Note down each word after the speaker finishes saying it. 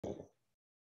All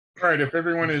right, if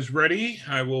everyone is ready,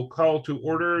 I will call to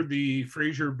order the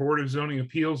Fraser Board of Zoning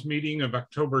Appeals meeting of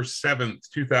October 7th,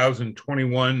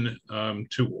 2021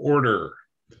 to order.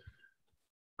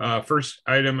 First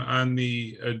item on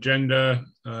the agenda,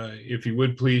 if you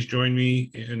would please join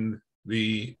me in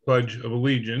the Pledge of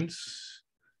Allegiance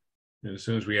as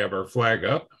soon as we have our flag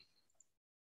up.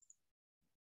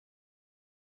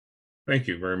 Thank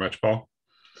you very much, Paul.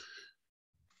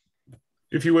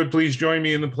 If you would please join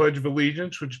me in the Pledge of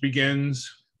Allegiance, which begins,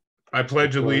 I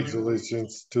pledge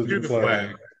allegiance to the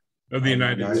flag of the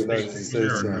United States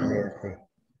of America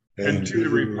and to the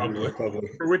republic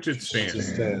for which it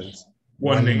stands,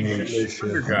 one nation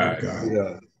under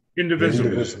God,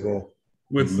 indivisible,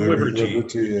 with liberty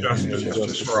and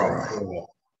justice for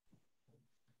all.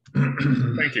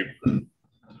 Thank you.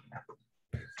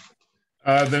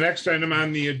 The next item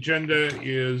on the agenda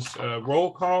is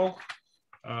roll call.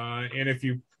 And if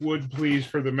you would please,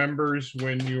 for the members,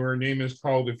 when your name is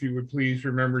called, if you would please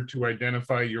remember to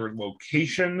identify your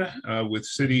location with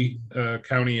city,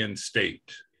 county, and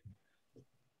state.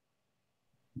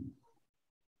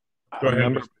 Go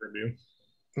ahead, Mr. Review.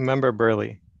 Member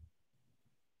Burley.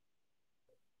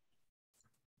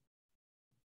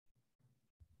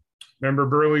 Member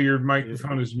Burley, your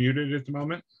microphone is muted at the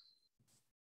moment.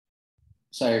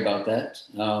 Sorry about that.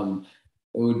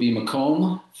 It would be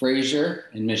Macomb, Fraser,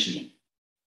 and Michigan.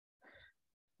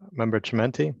 Member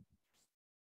Chimenti.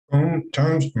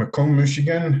 Macomb,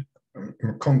 Michigan,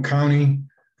 Macomb County,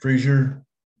 Fraser,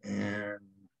 and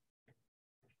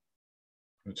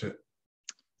that's it.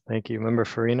 Thank you. Member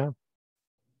Farina.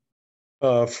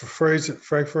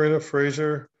 Frank Farina,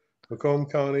 Fraser, Macomb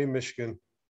County, Michigan.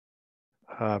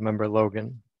 Member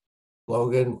Logan.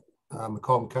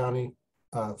 Macomb County,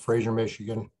 Fraser,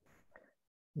 Michigan.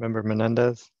 Member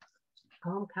Menendez.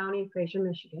 Macomb County, Fraser,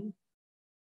 Michigan.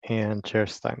 And Chair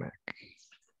Stymack.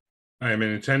 I am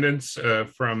in attendance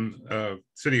from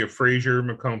City of Fraser,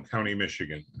 Macomb County,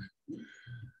 Michigan.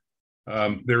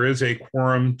 There is a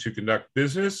quorum to conduct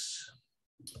business.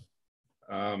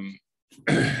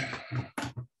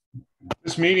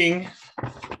 This meeting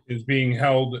is being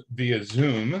held via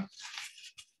Zoom.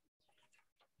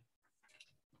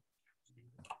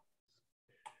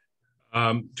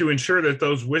 To ensure that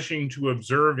those wishing to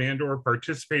observe and or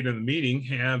participate in the meeting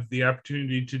have the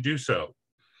opportunity to do so.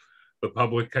 The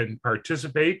public can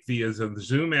participate via the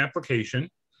Zoom application,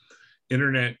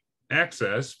 internet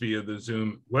access via the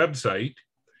Zoom website,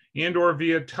 and or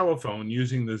via telephone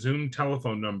using the Zoom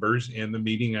telephone numbers and the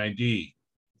meeting ID.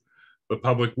 The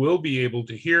public will be able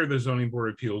to hear the Zoning Board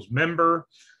of Appeals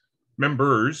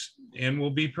members and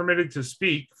will be permitted to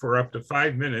speak for up to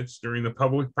 5 minutes during the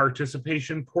public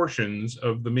participation portions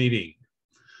of the meeting.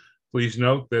 Please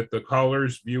note that the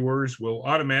callers, viewers will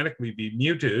automatically be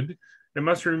muted and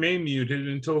must remain muted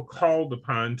until called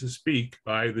upon to speak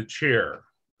by the chair.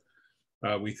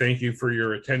 We thank you for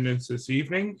your attendance this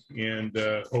evening and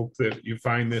hope that you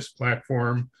find this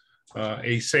platform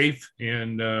a safe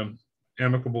and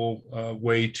amicable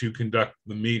way to conduct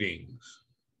the meetings.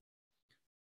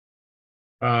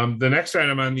 The next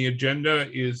item on the agenda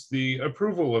is the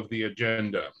approval of the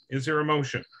agenda. Is there a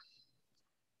motion?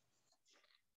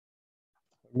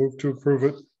 Move to approve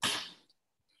it.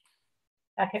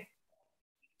 Second.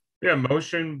 Yeah,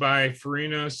 motion by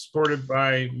Farina, supported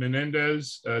by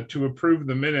Menendez to approve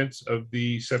the minutes of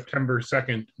the September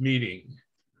 2nd meeting.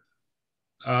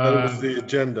 That was the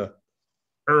agenda.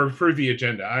 Or approve the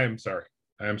agenda. I am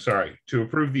sorry. To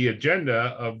approve the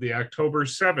agenda of the October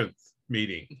 7th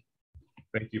meeting.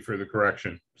 Thank you for the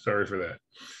correction. Sorry for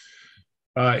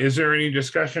that. Is there any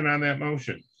discussion on that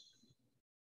motion?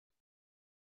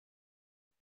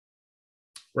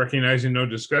 Recognizing no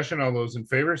discussion, all those in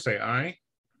favor say aye.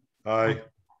 Aye.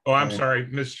 Oh, I'm sorry,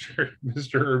 Mr.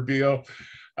 Erbil,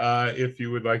 if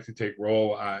you would like to take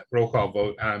roll call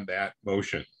vote on that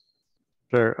motion.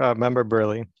 Sure. Member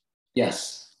Burley.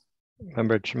 Yes.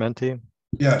 Member Chimenti.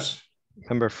 Yes.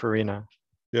 Member Farina.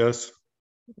 Yes.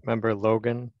 Member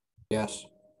Logan. Yes.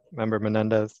 Member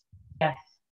Menendez. Yes.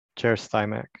 Chair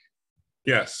Stymack.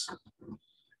 Yes.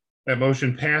 That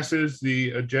motion passes.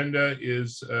 The agenda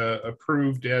is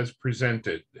approved as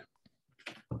presented.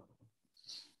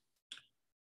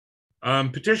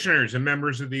 Petitioners and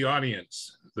members of the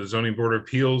audience. The Zoning Board of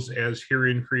Appeals, as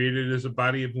herein created, is a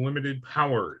body of limited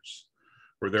powers.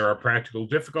 Where there are practical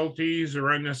difficulties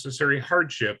or unnecessary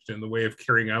hardships in the way of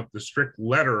carrying out the strict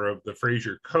letter of the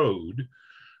Fraser Code,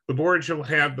 the board shall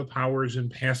have the powers in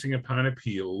passing upon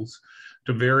appeals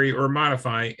to vary or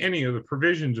modify any of the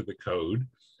provisions of the code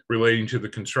relating to the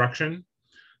construction,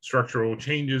 structural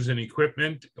changes in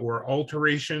equipment, or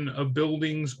alteration of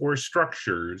buildings or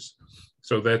structures,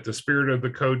 so that the spirit of the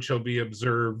code shall be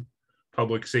observed,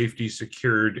 public safety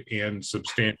secured, and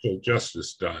substantial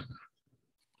justice done.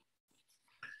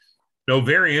 No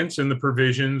variance in the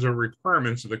provisions or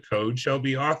requirements of the code shall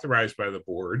be authorized by the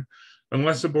board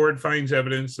unless the board finds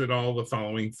evidence that all the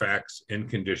following facts and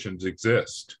conditions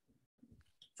exist.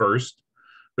 First,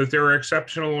 that there are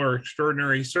exceptional or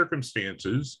extraordinary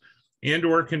circumstances and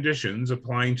or conditions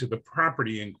applying to the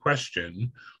property in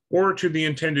question or to the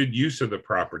intended use of the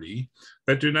property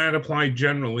that do not apply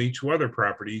generally to other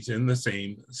properties in the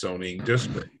same zoning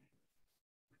district.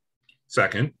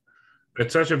 Second,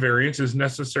 that such a variance is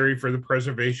necessary for the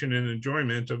preservation and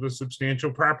enjoyment of a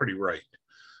substantial property right,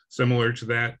 similar to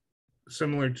that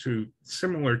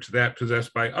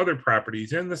possessed by other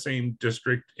properties in the same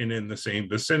district and in the same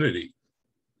vicinity.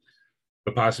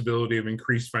 The possibility of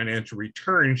increased financial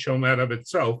return shall not of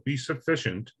itself be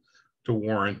sufficient to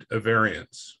warrant a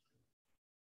variance.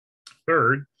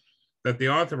 Third, that the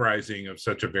authorizing of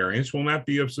such a variance will not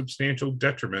be of substantial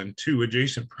detriment to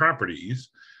adjacent properties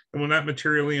and will not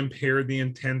materially impair the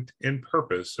intent and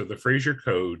purpose of the Fraser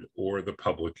Code or the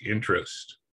public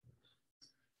interest.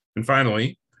 And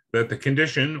finally, that the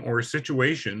condition or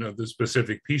situation of the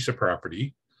specific piece of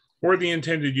property or the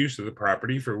intended use of the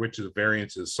property for which the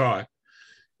variance is sought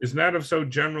is not of so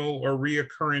general or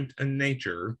reoccurrent a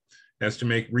nature as to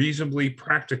make reasonably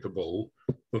practicable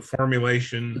the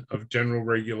formulation of general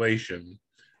regulation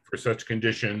for such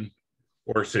condition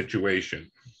or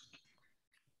situation.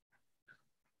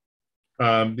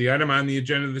 The item on the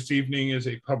agenda this evening is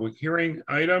a public hearing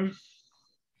item.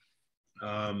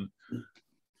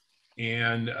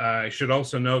 And I should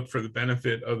also note, for the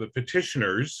benefit of the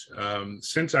petitioners,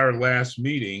 since our last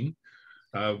meeting,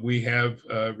 we have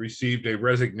received a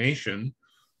resignation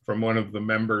from one of the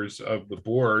members of the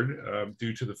board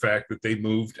due to the fact that they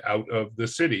moved out of the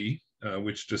city,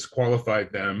 which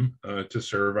disqualified them to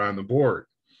serve on the board.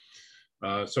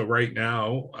 So right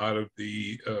now, out of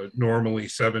the normally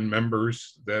 7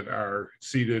 members that are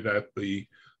seated at the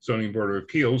Zoning Board of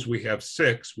Appeals, we have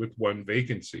 6 with 1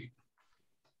 vacancy.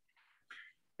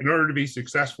 In order to be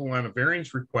successful on a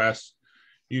variance request,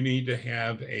 you need to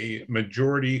have a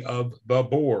majority of the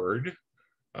board,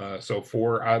 so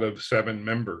 4 out of 7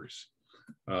 members.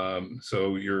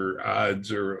 So your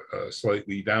odds are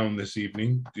slightly down this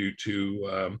evening due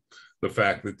to the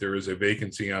fact that there is a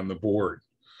vacancy on the board.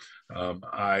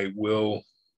 I will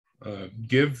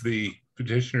give the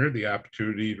petitioner the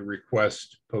opportunity to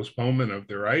request postponement of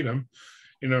their item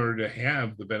in order to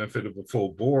have the benefit of a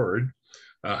full board.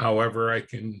 However, I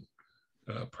can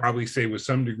probably say with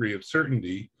some degree of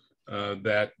certainty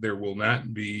that there will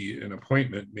not be an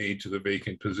appointment made to the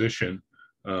vacant position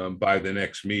by the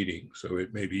next meeting. So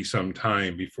it may be some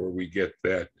time before we get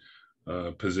that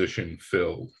position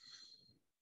filled.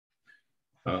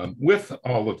 With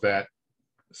all of that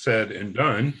said and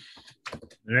done,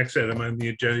 the next item on the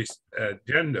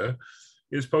agenda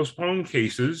is postponed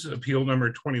cases, appeal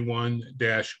number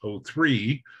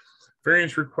 21-03,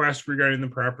 variance request regarding the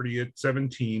property at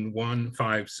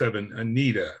 17157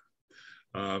 Anita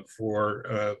for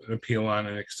an appeal on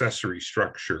an accessory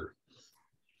structure.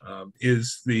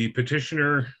 Is the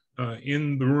petitioner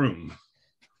in the room?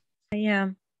 I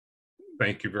am.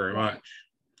 Thank you very much.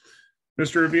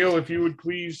 Mr. Avil, if you would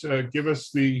please give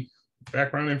us the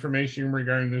background information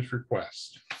regarding this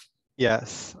request.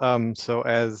 Yes. So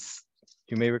as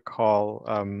you may recall,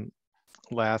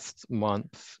 last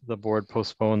month, the board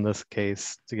postponed this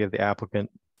case to give the applicant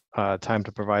time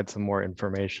to provide some more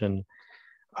information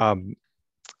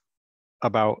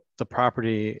about the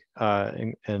property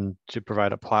and to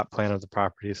provide a plot plan of the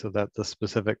property so that the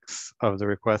specifics of the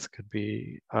request could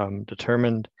be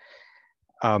determined.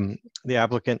 The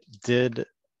applicant did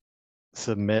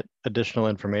submit additional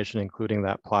information, including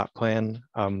that plot plan,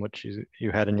 which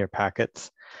you had in your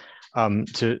packets.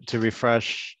 To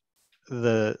refresh,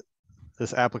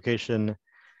 this application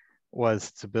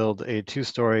was to build a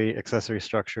 2-story accessory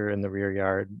structure in the rear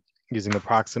yard using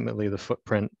approximately the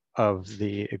footprint of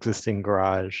the existing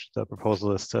garage. The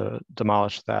proposal is to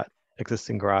demolish that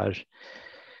existing garage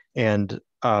and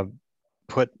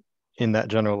put in that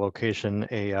general location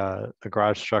a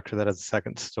garage structure that has a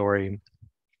 2nd story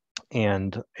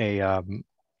and in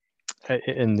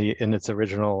its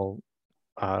original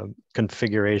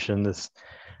configuration. This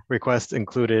request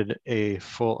included a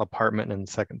full apartment and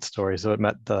 2nd story, so it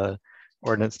met the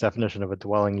ordinance definition of a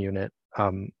dwelling unit.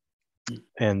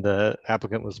 And the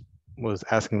applicant was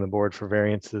asking the board for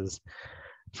variances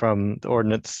from the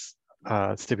ordinance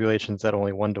stipulations that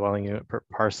only 1 dwelling unit per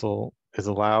parcel is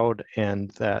allowed, and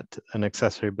that an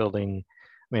accessory building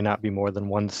may not be more than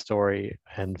 1 story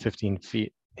and 15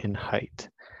 feet in height.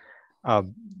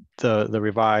 The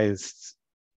revised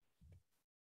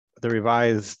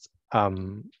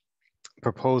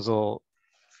proposal,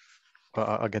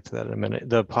 I'll get to that in a minute.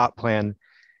 The plot plan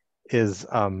is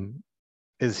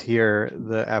here,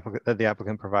 the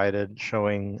applicant provided,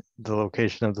 showing the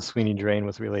location of the Sweeney drain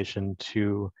with relation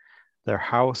to their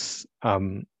house,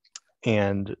 and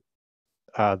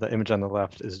the image on the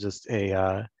left is just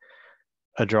a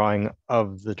drawing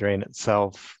of the drain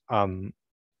itself,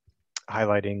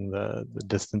 highlighting the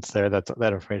distance there.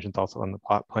 That information is also on the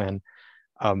plot plan.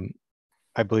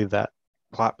 I believe that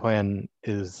plot plan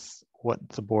is what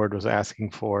the board was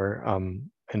asking for,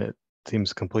 and it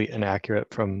seems complete and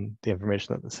accurate from the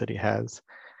information that the city has.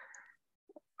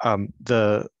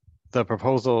 The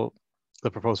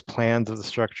proposed plans of the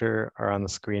structure are on the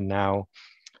screen now.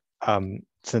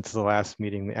 Since the last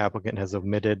meeting, the applicant has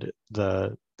omitted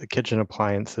the kitchen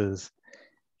appliances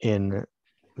in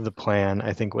the plan.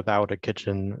 I think without a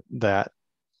kitchen, that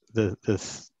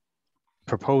this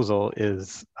proposal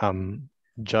is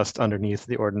just underneath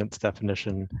the ordinance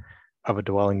definition of a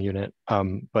dwelling unit.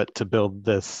 But to build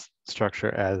this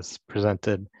structure as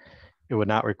presented, it would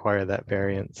not require that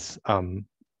variance.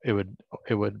 It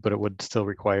would still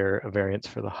require a variance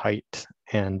for the height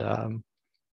and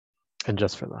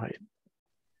just for the height.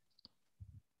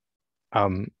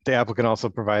 The applicant also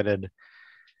provided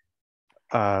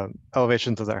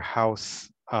elevations of their house,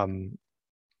 and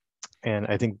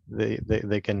I think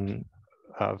they can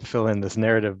fill in this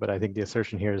narrative, but I think the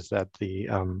assertion here is that the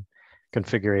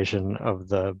configuration of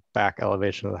the back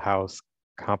elevation of the house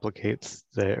complicates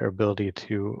their ability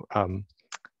to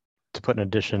put an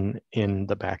addition in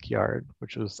the backyard,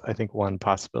 which was, I think, one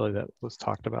possibility that was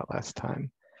talked about last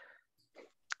time.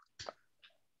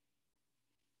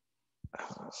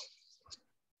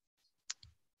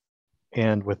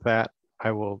 And with that,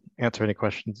 I will answer any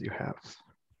questions you have.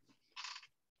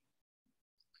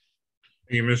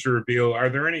 Thank you, Mr. Rabeel. Are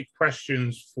there any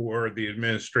questions for the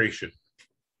administration?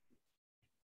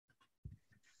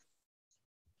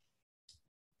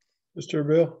 Mr.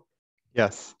 Bill?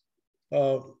 Yes.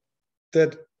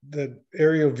 That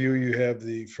aerial view you have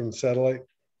from satellite,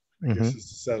 I guess Mhm.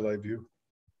 it's a satellite view.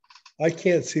 I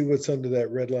can't see what's under that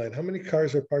red line. How many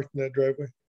cars are parked in that driveway?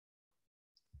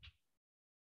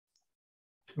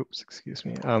 Oops, excuse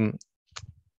me.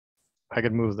 I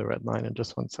could move the red line in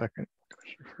just 1 second.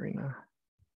 Commissioner Farina.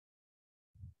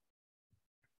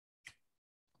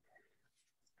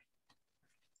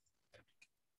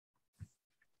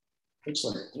 Looks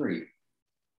like 3.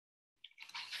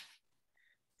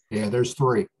 Yeah, there's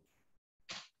 3.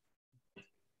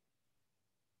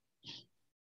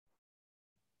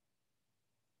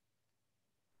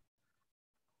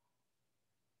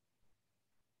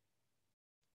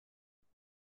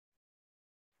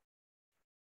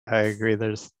 I agree.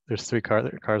 There's 3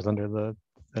 cars under the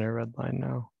thinner red line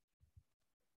now.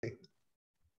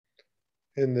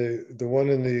 And the one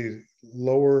in the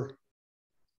lower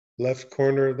left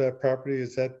corner of that property,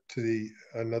 is that to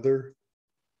another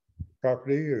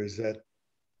property, or is that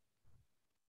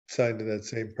signed to that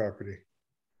same property?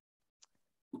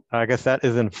 I guess that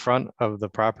is in front of the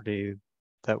property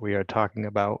that we are talking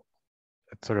about.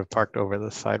 It's sort of parked over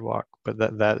the sidewalk, but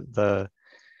the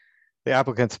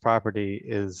applicant's property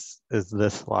is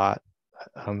this lot.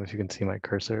 If you can see my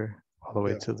cursor all the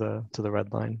way to the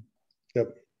red line. Yep.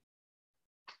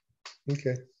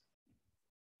 Okay.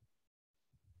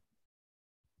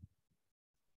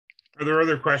 Are there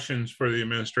other questions for the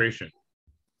administration?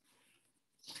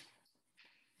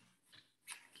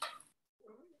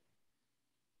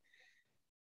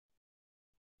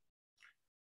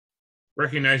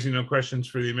 Recognizing no questions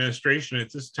for the administration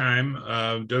at this time,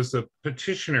 does the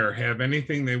petitioner have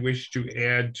anything they wish to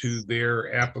add to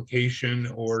their application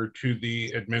or to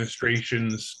the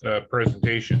administration's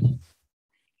presentation?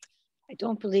 I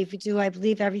don't believe we do. I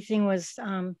believe everything was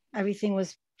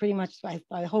pretty much,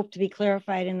 I hope, to be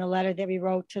clarified in the letter that we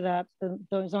wrote to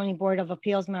the Zoning Board of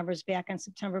Appeals members back on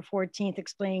September 14th,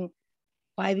 explaining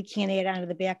why we can't add onto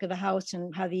the back of the house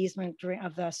and how the easement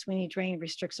of the Sweeney drain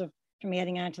restricts from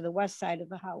adding on to the west side of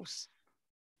the house.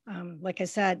 Like I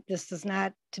said, this is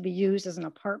not to be used as an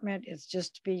apartment. It's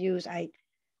just to be used. I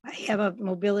have a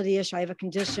mobility issue. I have a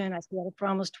condition. I've had it for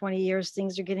almost 20 years.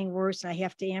 Things are getting worse. And I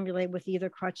have to ambulate with either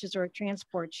crutches or a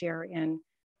transport chair. And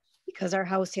because our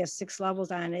house has 6 levels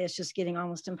on it, it's just getting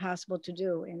almost impossible to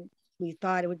do. And we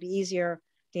thought it would be easier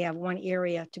to have one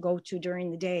area to go to during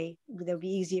the day. That would be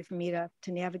easier for me to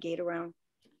navigate around.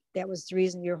 That was the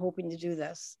reason we were hoping to do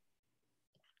this.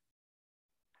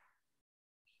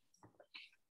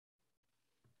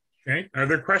 Okay, are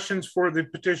there questions for the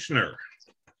petitioner?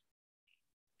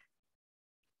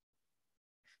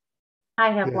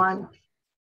 I have Yes. one.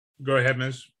 Go ahead,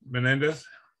 Ms. Menendez.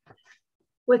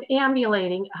 With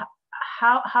ambulating,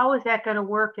 how is that going to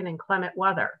work in inclement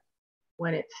weather?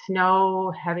 When it's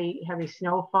snow, heavy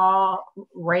snowfall,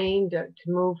 rain to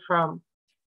move from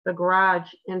the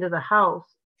garage into the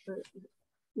house.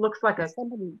 Looks like a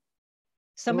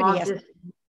somebody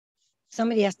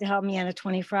has to help me on a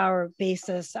 24-hour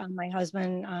basis. My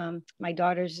husband, my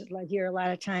daughter's here a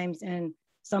lot of times, and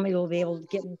somebody will be able to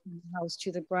get me from the house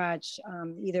to the garage,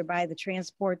 either by the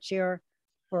transport chair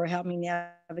or help me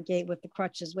navigate with the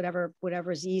crutches,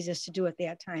 whatever is easiest to do at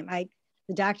that time.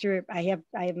 The doctor, I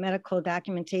have medical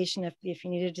documentation if you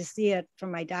needed to see it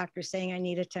from my doctor saying I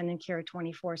need attendant care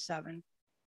 24/7.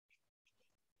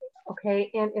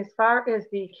 Okay, and as far as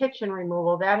the kitchen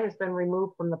removal, that has been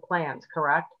removed from the plans,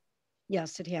 correct?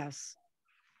 Yes, it has.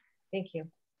 Thank you.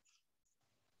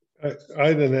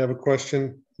 I then have a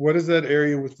question. What is that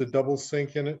area with the double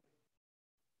sink in it?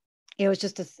 It was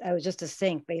just a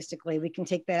sink, basically. We can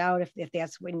take that out if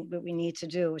that's what we need to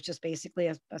do. It's just basically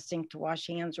a sink to wash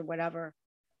hands or whatever.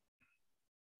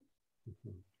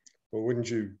 Well, wouldn't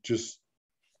you just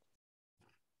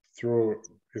throw,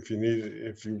 if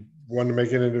you want to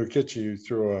make it into a kitchen, you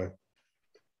throw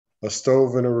a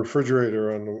stove and a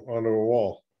refrigerator on a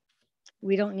wall?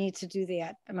 We don't need to do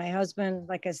that. My husband,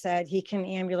 like I said, he can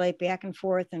ambulate back and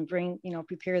forth and bring,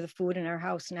 prepare the food in our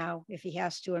house now if he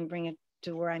has to and bring it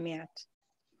to where I'm at.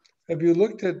 Have you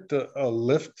looked at a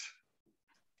lift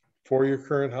for your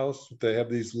current house? They have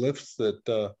these lifts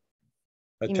that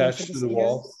attach to the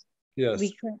wall. Yes.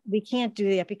 We can't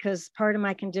do that because part of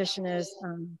my condition is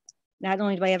not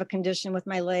only do I have a condition with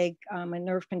my leg, a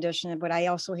nerve condition, but I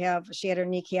also have a shattered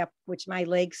kneecap, which my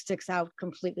leg sticks out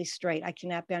completely straight. I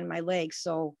cannot bend my leg.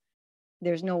 So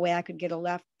there's no way I could get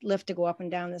a lift to go up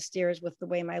and down the stairs with the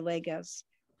way my leg is.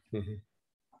 Mm-hmm.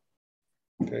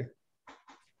 Okay.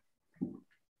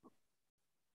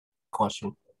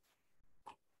 Question.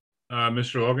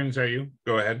 Mr. Logan, is that you?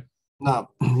 Go ahead. No,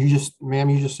 you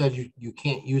just said you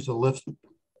can't use a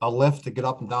lift to get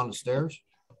up and down the stairs?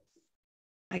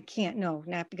 I can't, no,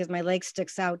 not because my leg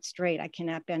sticks out straight. I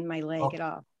cannot bend my leg at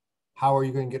all. How are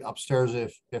you going to get upstairs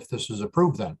if this is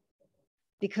approved then?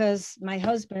 Because my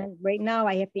husband, right now,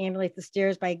 I have to ambulate the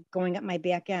stairs by going up my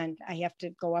back end. I have to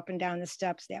go up and down the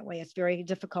steps that way. It's very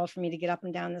difficult for me to get up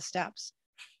and down the steps.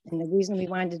 And the reason we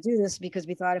wanted to do this because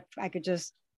we thought if I could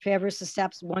just traverse the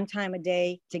steps one time a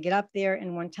day to get up there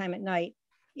and one time at night,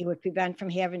 it would prevent from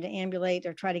having to ambulate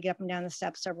or try to get up and down the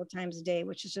steps several times a day,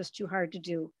 which is just too hard to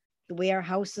do. The way our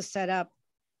house is set up,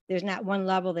 there's not one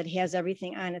level that has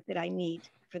everything on it that I need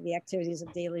for the activities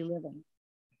of daily living.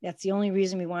 That's the only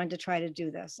reason we wanted to try to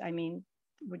do this. I mean,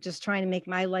 we're just trying to make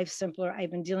my life simpler.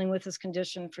 I've been dealing with this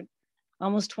condition for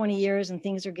almost 20 years and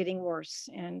things are getting worse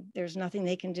and there's nothing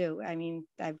they can do. I mean,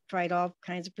 I've tried all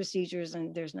kinds of procedures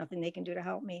and there's nothing they can do to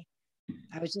help me.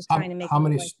 I was just trying to make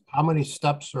how many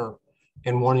steps are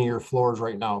in one of your floors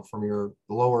right now from your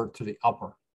lower to the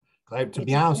upper? To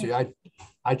be honest with you,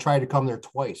 I tried to come there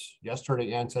twice,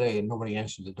 yesterday and today, and nobody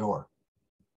answered the door.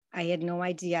 I had no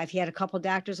idea. I've had a couple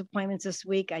doctor's appointments this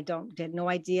week. I had no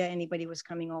idea anybody was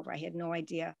coming over. I had no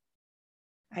idea.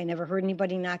 I never heard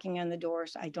anybody knocking on the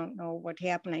doors. I don't know what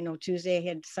happened. I know Tuesday I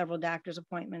had several doctor's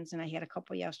appointments and I had a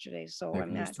couple yesterday. So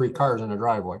I'm not. There's 3 cars in the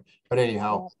driveway. But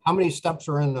anyhow, how many steps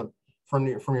are in from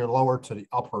your lower to the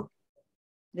upper?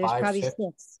 There's probably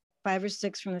 5 or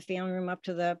 6 from the family room up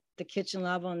to the kitchen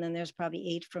level. And then there's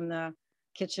probably 8 from the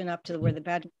kitchen up to where the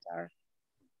bedrooms are.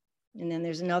 And then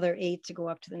there's another 8 to go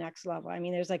up to the next level. I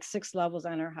mean, there's like 6 levels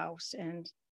on our house and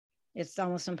it's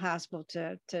almost impossible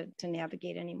to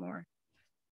navigate anymore.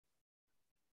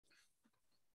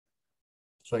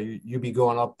 So you be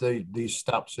going up these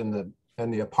steps in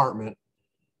the apartment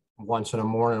once in the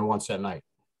morning and once at night.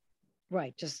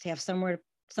 Right. Just have somewhere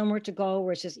to go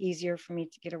where it's just easier for me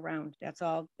to get around. That's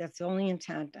all. That's the only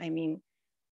intent. I mean,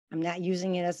 I'm not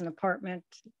using it as an apartment.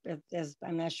 As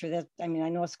I'm not sure that, I mean, I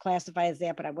know it's classified as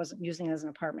that, but I wasn't using it as an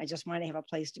apartment. I just wanted to have a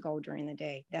place to go during the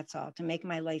day. That's all, to make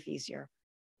my life easier.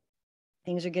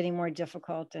 Things are getting more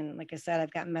difficult. And like I said,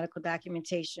 I've got medical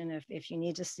documentation. If you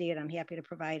need to see it, I'm happy to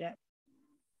provide it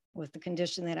with the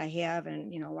condition that I have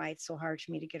and why it's so hard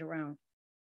for me to get around.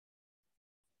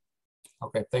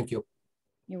 Okay, thank you.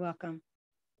 You're welcome.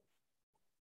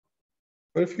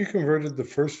 What if you converted the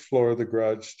first floor of the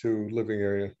garage to living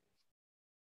area?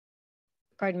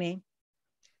 Pardon me?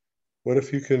 What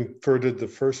if you converted the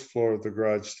first floor of the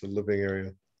garage to living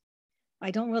area?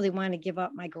 I don't really want to give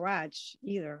up my garage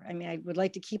either. I mean, I would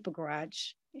like to keep a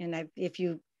garage. And if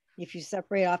you if you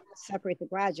separate the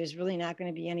garage, there's really not going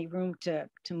to be any room to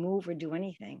move or do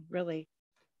anything, really.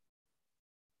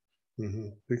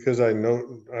 Because I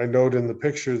note in the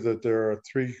picture that there are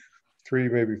three,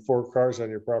 maybe 4 cars on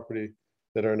your property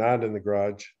that are not in the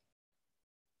garage.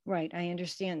 Right, I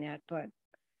understand that, but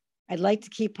I'd like to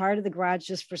keep part of the garage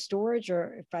just for storage,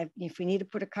 or if we need to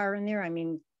put a car in there, I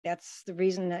mean, that's the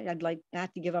reason that I'd like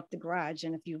not to give up the garage.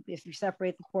 And if you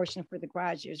separate the portion for the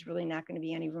garage, there's really not going to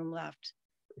be any room left.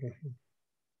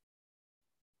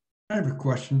 I have a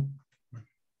question.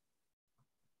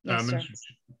 Yes, sir.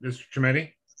 Mr.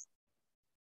 Chimetti?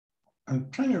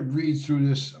 I'm trying to read through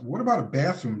this. What about a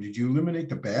bathroom? Did you eliminate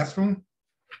the bathroom?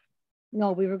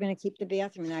 No, we were going to keep the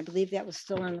bathroom, and I believe that was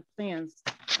still on the plans.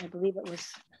 I believe it was.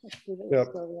 Yep.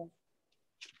 Still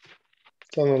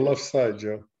It's on the left side,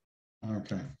 Joe.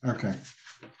 Okay. All right.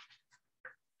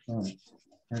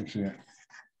 I see it.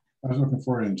 I was looking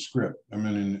for it in script. I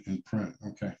mean in print.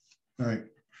 Okay. All right.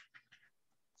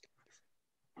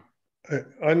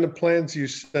 On the plans you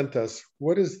sent us,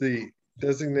 what does the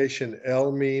designation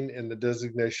L mean and the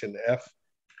designation F?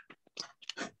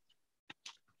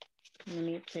 Let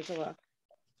me take a look.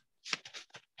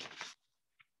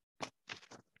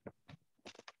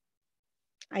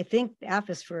 I think F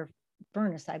is for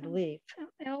furnace, I believe.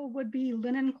 L would be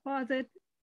linen closet.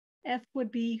 F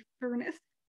would be furnace.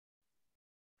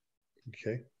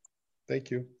 Okay, thank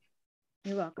you.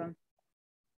 You're welcome.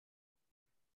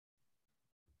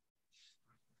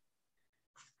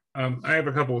 I have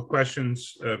a couple of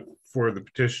questions for the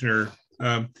petitioner.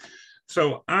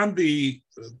 So on the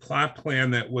plot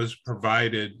plan that was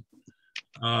provided,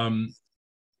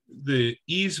 the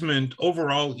easement,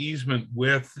 overall easement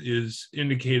width is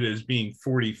indicated as being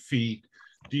 40 feet.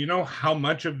 Do you know how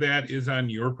much of that is on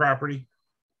your property?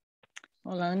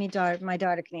 Hold on, my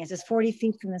daughter can answer. It's 40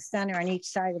 feet from the center on each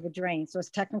side of the drain. So it's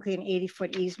technically an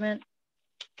 80-foot easement.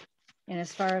 And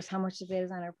as far as how much of that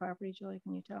is on our property, Julie,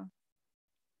 can you tell?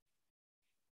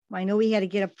 Well, I know we had to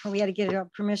get a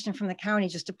permission from the county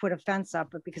just to put a fence up,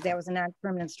 but because that was a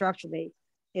non-permanent structure,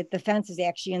 the fence is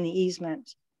actually in the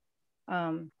easement.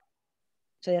 So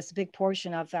that's a big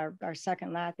portion of our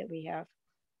second lot that we have.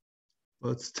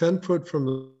 Well, it's 10 foot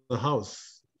from the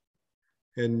house,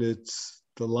 and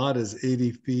the lot is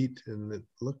 80 feet, and it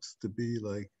looks to be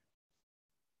like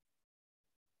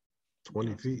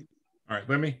 20 feet. All right,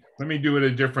 let me do it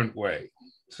a different way.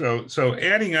 So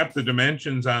adding up the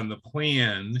dimensions on the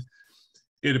plan,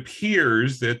 it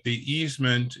appears that the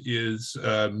easement is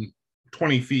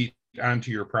 20 feet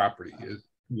onto your property.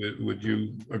 Would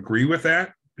you agree with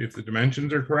that if the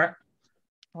dimensions are correct?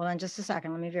 Hold on just a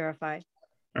second, let me verify.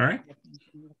 All right.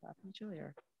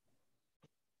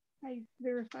 I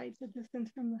verified the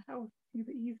distance from the house to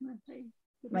the easement.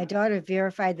 My daughter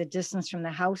verified the distance from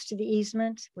the house to the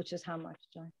easement, which is how much,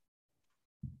 John?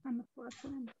 On the floor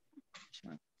plan.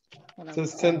 Sure. It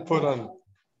says 10 foot on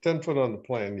the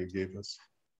plan you gave us.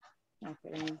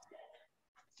 Okay.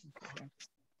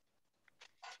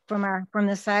 From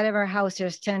the side of our house,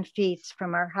 there's 10 feet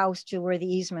from our house to where the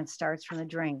easement starts from the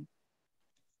drain.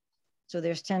 So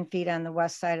there's 10 feet on the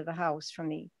west side of the house from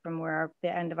where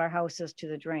the end of our house is to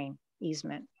the drain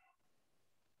easement.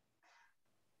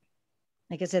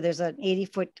 Like I said, there's an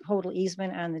 80-foot total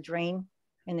easement on the drain,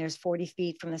 and there's 40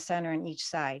 feet from the center on each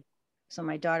side. So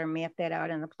my daughter mapped that out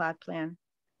in the plot plan.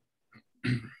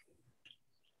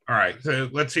 All right, so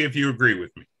let's see if you agree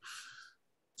with me.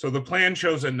 So the plan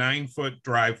shows a 9-foot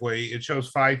driveway. It shows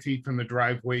 5 feet from the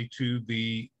driveway to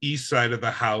the east side of the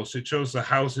house. It shows the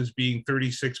house as being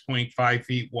 36.5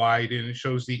 feet wide, and it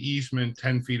shows the easement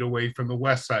 10 feet away from the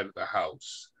west side of the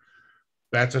house.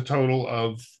 That's a total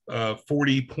of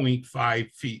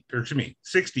 40.5 feet, or excuse me,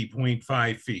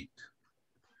 60.5 feet.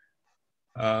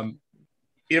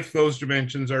 If those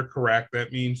dimensions are correct,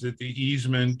 that means that the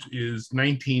easement is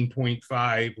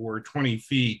 19.5 or 20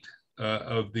 feet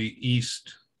of the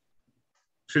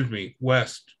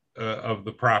west of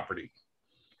the property.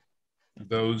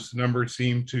 Those numbers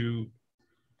seem to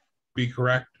be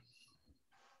correct.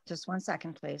 Just 1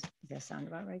 second, please. Does that sound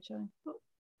about right, Julie?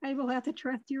 I will have to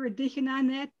trust your addition on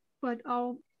that, but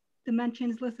all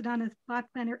dimensions listed on this plot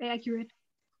plan are accurate.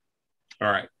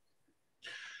 All right.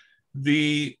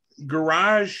 The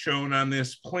garage shown on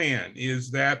this plan, is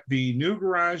that the new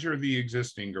garage or the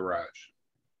existing garage?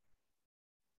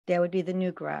 That would be the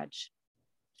new garage.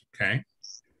 Okay.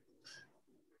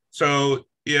 So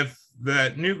if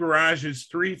that new garage is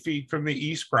 3 feet from the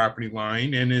east property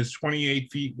line and is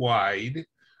 28 feet wide,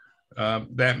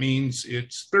 that means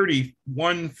it's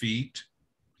 31 foot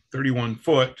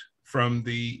from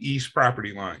the east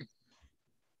property line.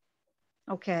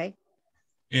 Okay.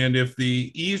 And if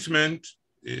the easement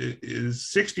is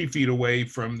 60 feet away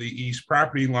from the east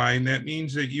property line, that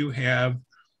means that you have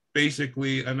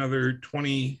basically another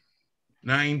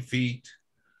 29 feet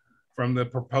from the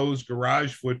proposed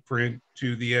garage footprint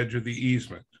to the edge of the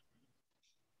easement.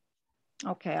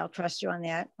 Okay, I'll trust you on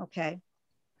that. Okay.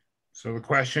 So the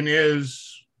question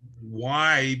is,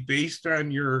 why, based on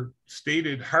your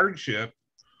stated hardship,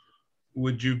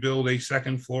 would you build a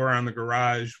second floor on the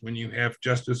garage when you have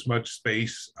just as much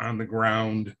space on the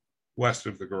ground west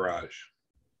of the garage?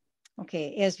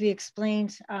 Okay, as we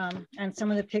explained on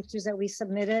some of the pictures that we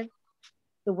submitted,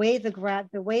 the way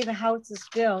the house is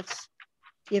built,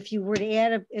 if you were to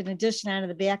add an addition onto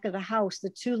the back of the house, the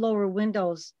two lower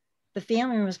windows, the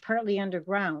family room is partly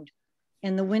underground,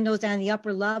 and the windows on the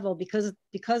upper level, because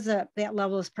that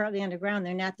level is partly underground,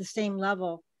 they're not the same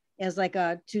level as like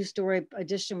a two-story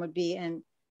addition would be, and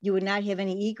you would not have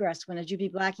any egress windows. You'd be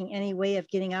blocking any way of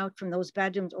getting out from those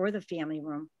bedrooms or the family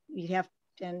room. You'd have,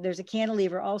 and there's a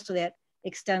cantilever also that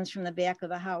extends from the back of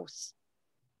the house.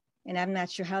 And I'm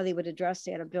not sure how they would address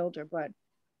that, a builder, but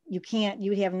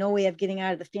you'd have no way of getting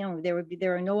out of the family.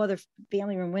 There are no other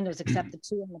family room windows except the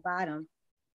two on the bottom.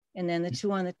 And then the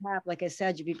two on the top, like I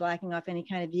said, you'd be blocking off any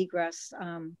kind of egress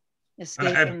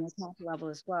escape from the top level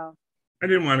as well. I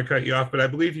didn't want to cut you off, but I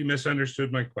believe you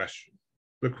misunderstood my question.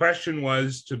 The question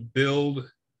was to build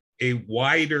a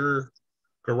wider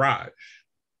garage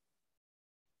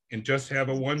and just have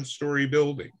a one-story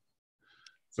building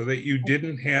so that you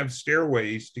didn't have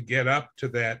stairways to get up to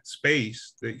that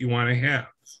space that you want to have.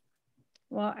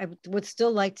 Well, I would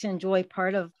still like to enjoy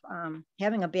part of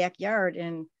having a backyard.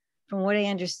 And from what I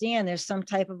understand, there's some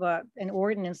type of an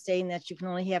ordinance saying that you can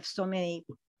only have so many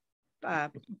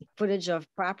footage of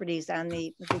properties on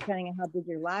depending on how big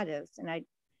your lot is. And I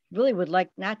really would like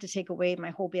not to take away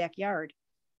my whole backyard.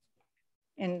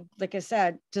 And like I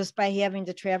said, just by having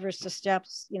to traverse the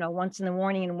steps, once in the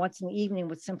morning and once in the evening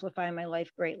would simplify my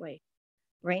life greatly.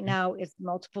 Right now, it's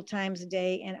multiple times a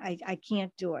day and I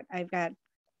can't do it. I've got,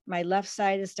 my left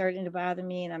side is starting to bother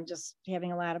me and I'm just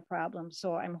having a lot of problems.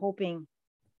 So I'm hoping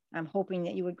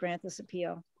that you would grant this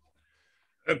appeal.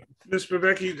 Ms.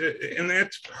 Bevecki, and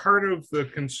that's part of the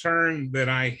concern that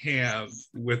I have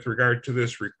with regard to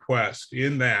this request,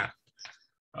 in that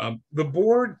the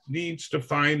board needs to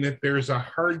find that there's a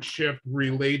hardship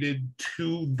related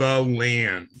to the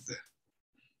land,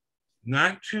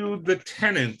 not to the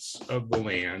tenants of the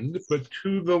land, but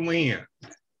to the land.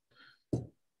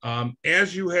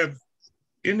 As you have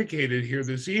indicated here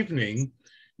this evening,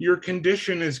 your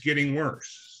condition is getting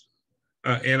worse.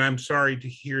 And I'm sorry to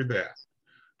hear that.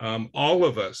 All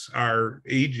of us are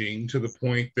aging to the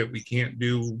point that we can't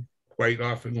do quite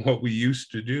often what we used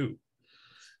to do.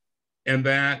 And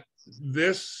that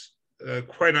this,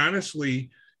 quite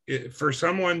honestly, for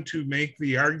someone to make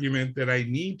the argument that I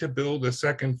need to build a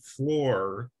second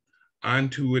floor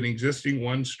onto an existing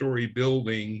one-story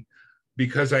building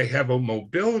because I have a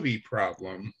mobility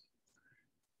problem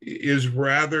is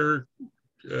rather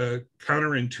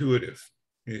counterintuitive.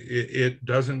 It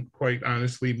doesn't quite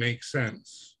honestly make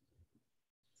sense.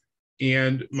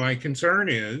 And my concern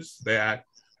is that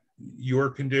your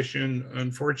condition,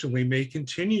 unfortunately, may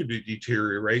continue to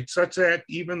deteriorate, such that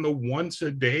even the once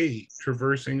a day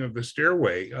traversing of the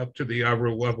stairway up to the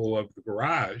upper level of the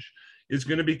garage is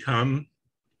going to become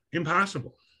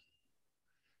impossible.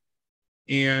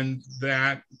 And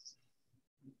that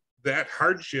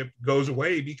hardship goes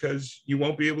away because you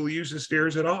won't be able to use the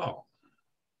stairs at all.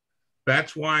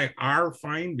 That's why our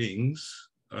findings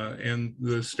and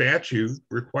the statute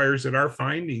requires that our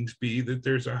findings be that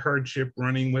there's a hardship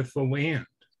running with the land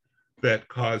that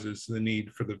causes the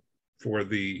need for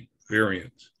the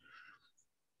variance.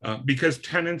 Because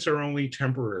tenants are only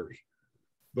temporary.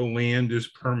 The land is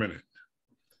permanent.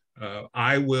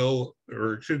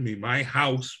 My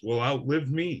house will outlive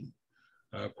me.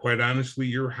 Quite honestly,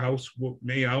 your house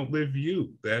may outlive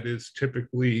you. That is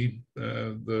typically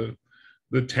the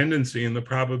tendency and the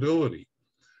probability.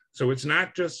 So it's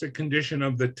not just a condition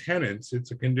of the tenants,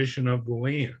 it's a condition of the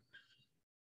land.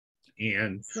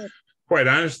 And quite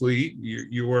honestly,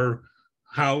 your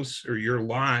house or your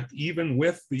lot, even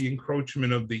with the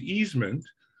encroachment of the easement,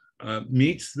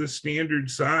 meets the standard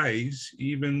size,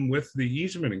 even with the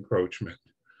easement encroachment.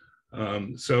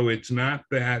 So it's not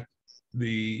that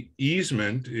the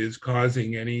easement is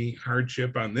causing any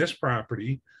hardship on this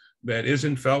property that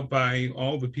isn't felt by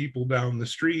all the people down the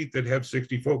street that have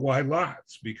 60-foot wide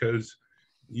lots, because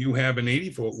you have an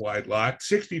 80-foot wide lot,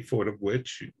 60 foot of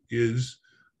which is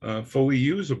fully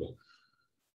usable.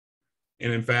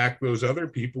 And in fact, those other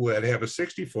people that have a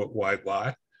 60-foot wide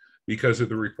lot, because of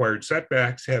the required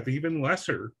setbacks, have even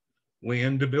lesser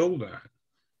land to build on.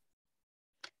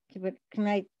 But can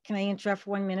I interrupt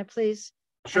 1 minute, please?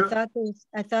 Sure.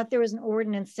 I thought there was an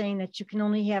ordinance saying that you can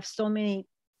only have so many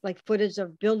like footage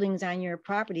of buildings on your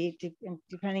property,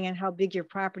 depending on how big your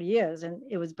property is, and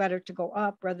it was better to go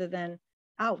up rather than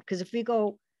out. Because if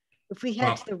we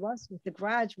head to the west with the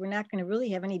garage, we're not going to really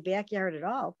have any backyard at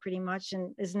all, pretty much.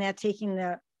 And isn't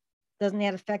that doesn't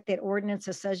that affect that ordinance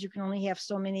that says you can only have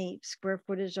so many square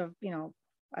footage of, you know,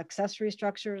 accessory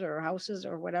structures or houses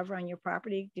or whatever on your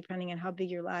property, depending on how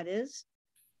big your lot is?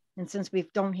 And since we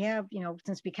don't have, you know,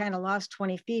 since we kind of lost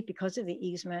 20 feet because of the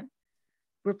easement,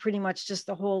 we're pretty much just,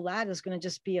 the whole lot is going to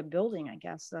just be a building, I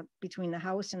guess, between the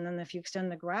house and then if you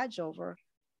extend the garage over,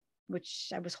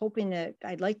 which I was hoping that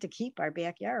I'd like to keep our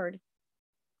backyard.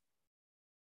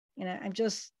 And I'm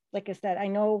just, like I said, I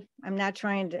know I'm not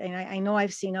trying to, and I know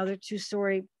I've seen other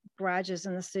 2-story garages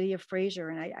in the city of Fraser,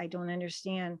 and I don't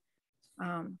understand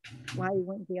why we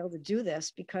wouldn't be able to do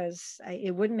this, because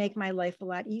it would make my life a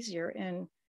lot easier. And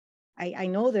I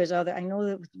know I know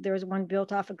that there was one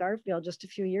built off of Garfield just a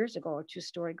few years ago, a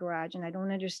 2-story garage, and I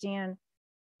don't understand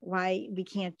why we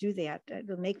can't do that.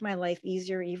 It'll make my life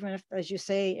easier, even if, as you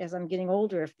say, as I'm getting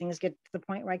older, if things get to the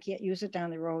point where I can't use it down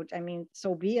the road, I mean,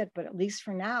 so be it. But at least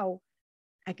for now,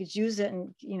 I could use it,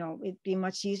 and, you know, it'd be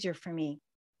much easier for me.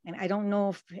 And I don't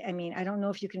know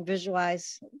if you can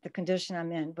visualize the condition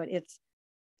I'm in, but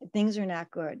things are not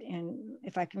good. And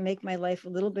if I can make my life a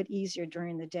little bit easier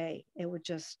during the day, it would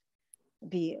just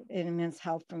be an immense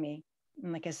help for me.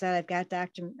 And like I said,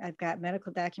 I've got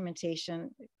medical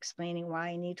documentation explaining why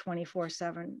I need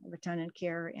 24/7 attendant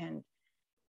care. And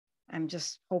I'm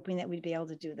just hoping that we'd be able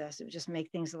to do this. It would just make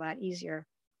things a lot easier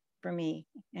for me.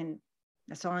 And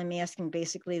that's all I'm asking.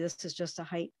 Basically, this is just a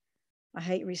height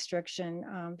restriction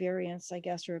variance, I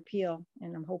guess, or appeal.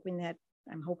 And I'm hoping that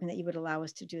you would allow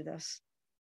us to do this.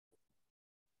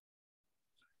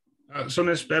 So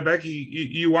Ms. Becky,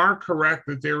 you are correct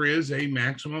that there is a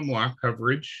maximum lot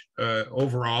coverage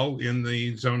overall in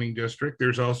the zoning district.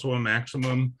 There's also a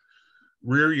maximum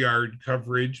rear yard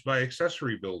coverage by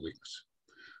accessory buildings.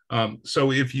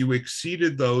 So if you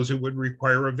exceeded those, it would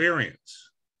require a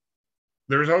variance.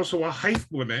 There's also a height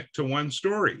limit to 1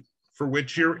 story for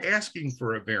which you're asking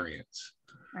for a variance.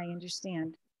 I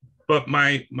understand. But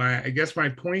I guess my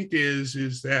point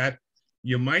is that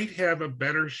you might have a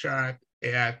better shot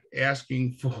at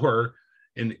asking for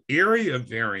an area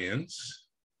variance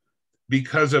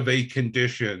because of a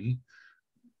condition,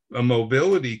 a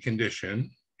mobility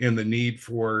condition, and the need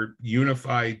for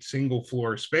unified single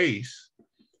floor space,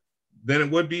 than it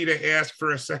would be to ask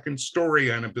for a 2nd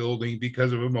story on a building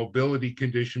because of a mobility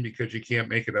condition because you can't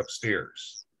make it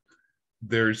upstairs.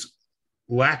 There's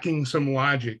lacking some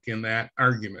logic in that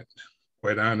argument,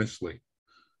 quite honestly.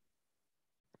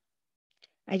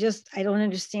 I don't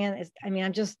understand.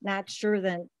 I'm just not sure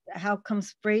then how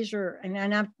comes Fraser, and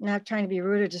I'm not trying to be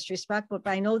rude or disrespectful,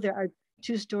 but I know there are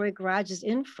 2-story garages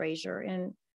in Fraser,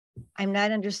 and I'm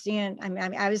not understand. I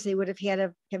mean, obviously would have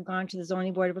gone to the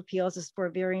zoning board of appeals as for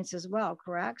variance as well,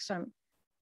 correct? So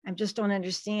I'm just don't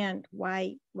understand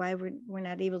why we're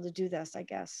not able to do this, I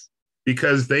guess.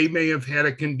 Because they may have had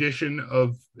a condition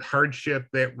of hardship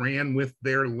that ran with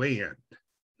their land.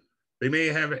 They may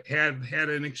have had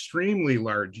an extremely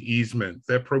large easement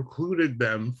that precluded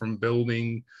them from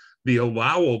building the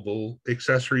allowable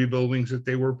accessory buildings that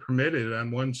they were permitted on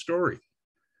 1 story.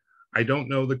 I don't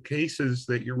know the cases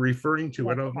that you're referring to.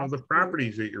 I don't know the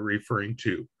properties that you're referring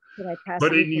to.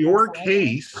 But in your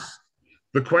case,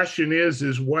 the question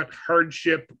is what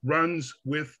hardship runs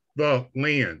with the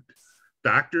land?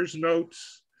 Doctor's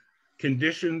notes,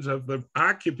 conditions of the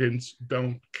occupants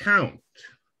don't count.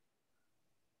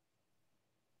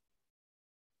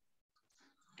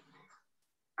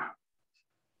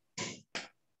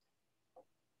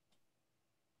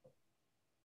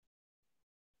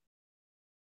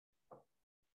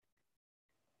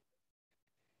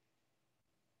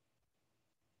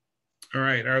 All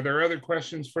right, are there other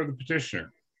questions for the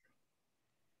petitioner?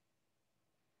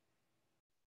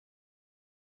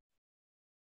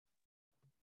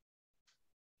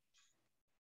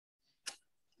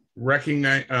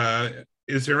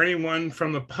 Is there anyone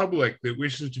from the public that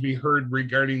wishes to be heard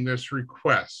regarding this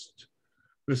request?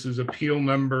 This is appeal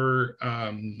number,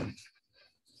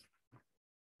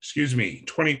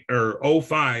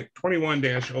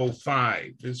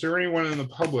 21-05. Is there anyone in the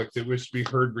public that wishes to be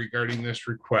heard regarding this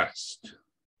request?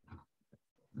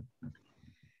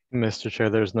 Mr.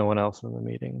 Chair, there's no one else in the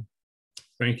meeting.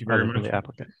 Thank you very much. The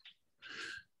applicant.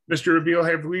 Mr. Rabeel,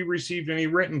 have we received any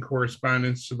written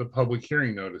correspondence to the public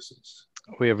hearing notices?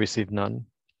 We have received none.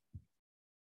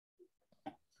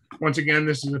 Once again,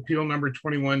 this is appeal number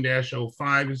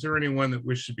 21-05. Is there anyone that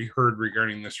wishes to be heard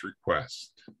regarding this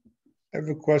request? I have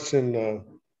a question,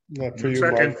 not for you,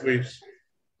 Second, Mark. please.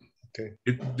 Okay.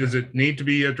 Does it need to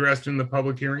be addressed in the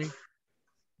public hearing?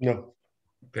 No.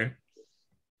 Okay.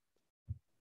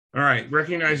 All right,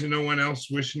 recognizing no one else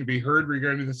wishing to be heard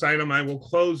regarding this item, I will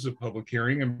close the public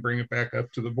hearing and bring it back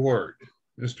up to the board.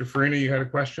 Mr. Farina, you had a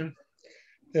question?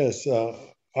 Yes,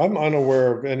 I'm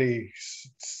unaware of any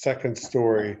second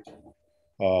story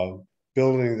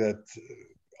building that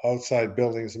outside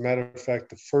building. As a matter of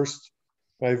fact,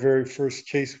 my very first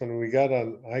case when I got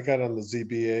on the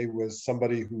ZBA was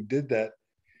somebody who did that,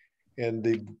 and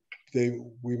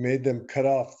we made them cut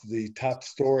off the top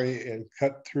story and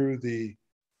cut through the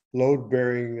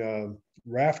load-bearing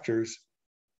rafters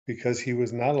because he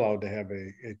was not allowed to have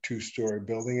a two-story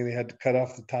building, and he had to cut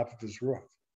off the top of his roof.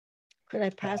 Could I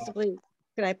possibly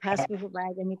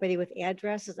provide anybody with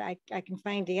addresses? I can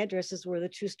find the addresses where the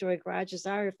two-story garages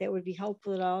are, if that would be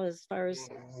helpful at all as far as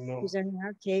presenting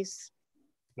our case.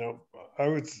 No, I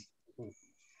would,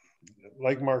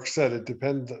 like Mark said, it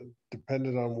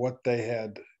depended on what they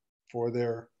had for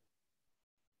their,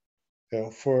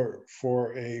 for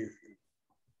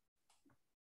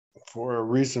a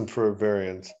reason for a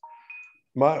variance.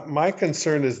 My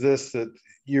concern is this, that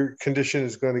your condition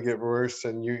is going to get worse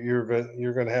and you're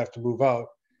going to have to move out,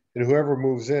 and whoever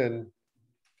moves in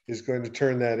is going to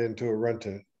turn that into a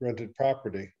rented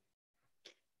property.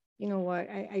 You know what,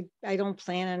 I don't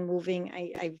plan on moving.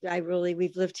 I really,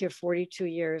 we've lived here 42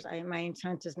 years. My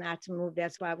intent is not to move.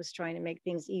 That's why I was trying to make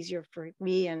things easier for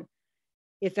me. And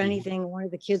if anything, one of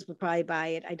the kids would probably buy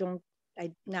it. I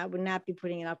would not be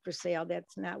putting it up for sale.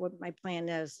 That's not what my plan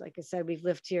is. Like I said, we've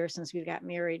lived here since we got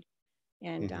married,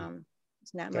 and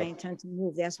it's not my intent to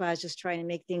move. That's why I was just trying to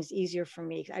make things easier for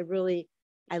me.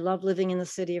 I love living in the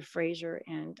city of Fraser,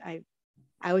 and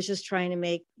I was just trying to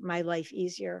make my life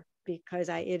easier because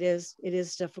it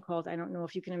is difficult. I don't know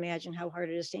if you can imagine how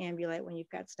hard it is to ambulate when you've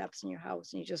got steps in your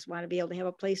house and you just want to be able to have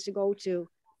a place to go to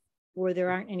where there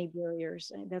aren't any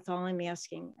barriers. And that's all I'm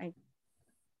asking. I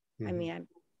mean, like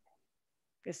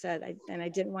I said, I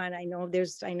didn't want, I know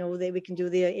that we can do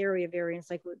the area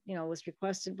variance like, was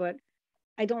requested, but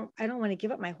I don't want to give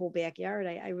up my whole backyard.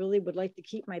 I really would like to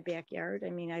keep my backyard.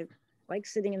 I mean, I like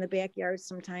sitting in the backyard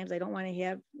sometimes. I don't want to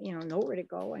have, nowhere to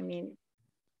go. I mean,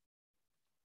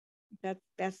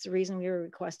 that's the reason we were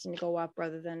requesting to go up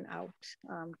rather than out.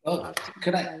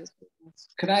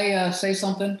 Could I say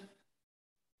something?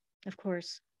 Of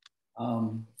course.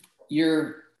 Do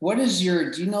you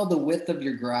know the width of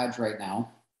your garage right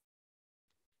now?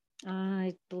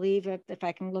 I believe if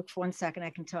I can look for 1 second, I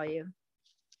can tell you.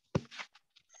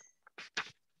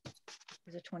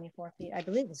 Is it 24 feet? I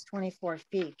believe it's 24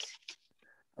 feet.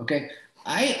 Okay,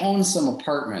 I own some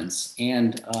apartments,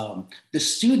 and the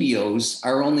studios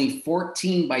are only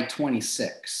 14 by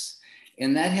 26,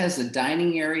 and that has a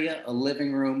dining area, a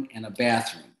living room, and a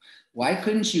bathroom. Why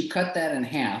couldn't you cut that in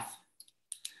half,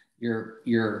 your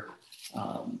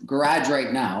garage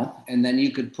right now, and then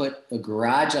you could put a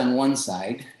garage on one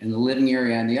side and the living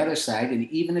area on the other side, and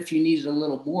even if you needed a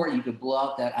little more, you could blow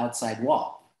out that outside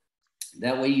wall.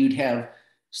 That way you'd have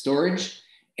storage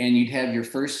and you'd have your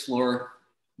first floor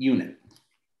unit.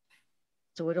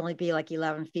 So it would only be like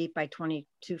 11 feet by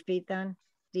 22 feet then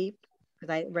deep?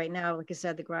 Because right now, like I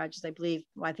said, the garage is, I believe,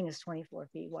 I think it's 24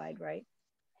 feet wide, right?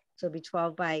 So it'd be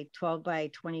 12 by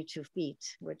 22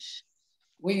 feet, which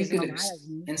well, you could,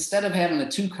 instead of having a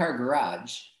 2-car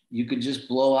garage, you could just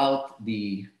blow out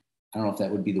I don't know if that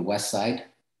would be the west side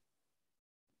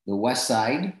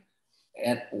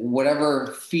at whatever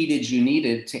feetage you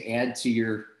needed to add to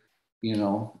your,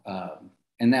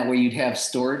 and that way you'd have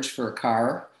storage for a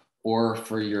car or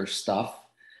for your stuff.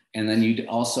 And then you'd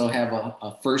also have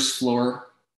a first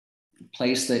floor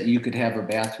place that you could have a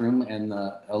bathroom and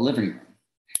a living room.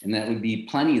 And that would be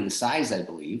plenty of the size, I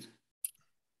believe.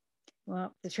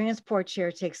 Well, the transport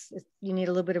chair you need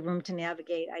a little bit of room to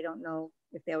navigate. I don't know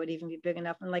if that would even be big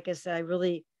enough. And like I said, I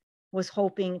really was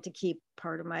hoping to keep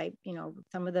part of my,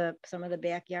 some of the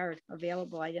backyard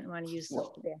available. I didn't want to use the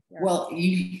backyard. Well,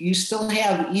 you still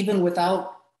have, even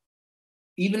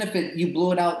if you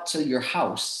blew it out to your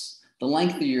house, the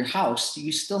length of your house,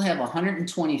 you still have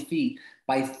 120 feet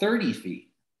by 30 feet.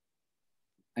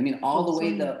 I mean, all the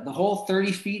way, the whole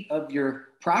 30 feet of your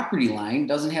property line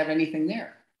doesn't have anything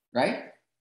there, right?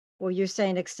 Well, you're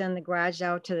saying extend the garage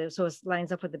out so it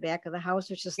lines up with the back of the house,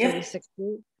 which is 36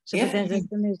 feet. So if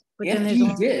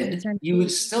you did, you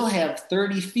would still have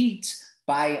 30 feet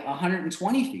by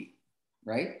 120 feet,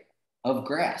 right? Of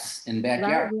grass and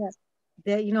backyard.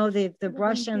 The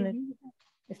brush and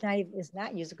It's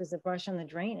not usable because the brush on the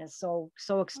drain is so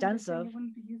extensive. It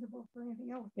wouldn't be usable for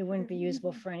anything else. It wouldn't be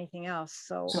usable for anything else.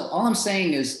 So all I'm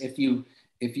saying is if you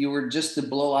were just to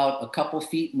blow out a couple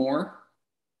feet more,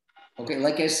 okay,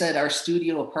 like I said, our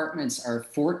studio apartments are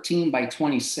 14 by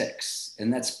 26,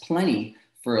 and that's plenty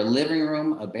for a living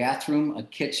room, a bathroom, a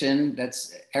kitchen.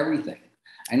 That's everything.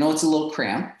 I know it's a little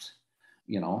cramped,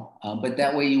 you know, but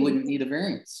that way you wouldn't need a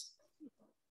variance.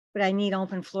 but I need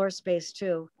open floor space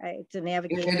too to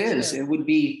navigate. It is. It would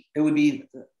be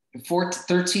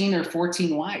 13 or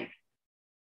 14 wide.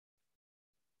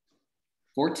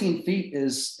 14 feet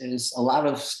is a lot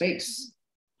of space.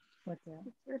 What's that?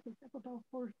 It's about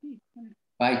 4 feet.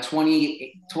 By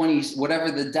 20,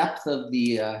 whatever the depth of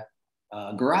the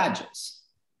garage is.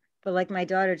 But like my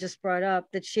daughter just brought up,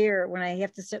 the chair, when I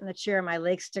have to sit in the chair, my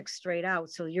legs stick straight out.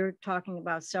 So you're talking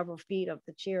about several feet of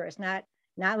the chair. It's not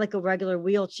like a regular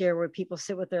wheelchair where people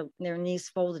sit with their knees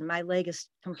folded. My leg is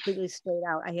completely straight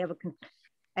out. I have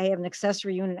an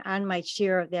accessory unit on my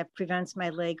chair that prevents my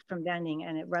leg from bending,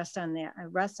 and it rests on that.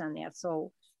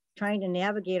 So trying to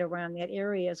navigate around that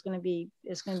area is going to be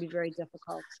very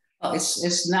difficult. Well,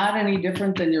 it's not any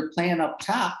different than your plan up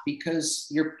top, because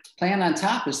your plan on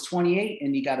top is 28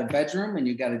 and you got a bedroom and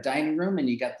you got a dining room and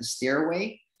you got the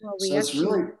stairway. Well, so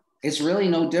it's really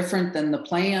no different than the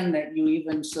plan that you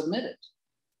even submitted.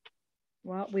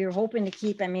 Well, we were hoping to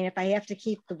keep, I mean, if I have to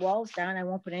keep the walls down, I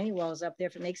won't put any walls up there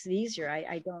if it makes it easier.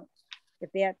 I don't,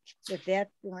 if that,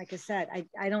 like I said,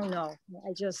 I don't know.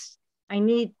 I just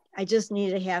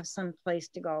need to have some place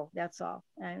to go. That's all.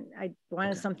 And I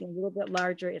wanted something a little bit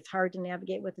larger. It's hard to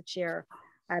navigate with a chair.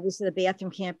 Obviously the bathroom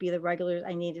can't be the regular.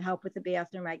 I needed help with the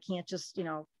bathroom. I can't just,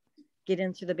 get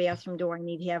in through the bathroom door. I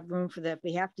need to have room for that. If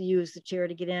we have to use the chair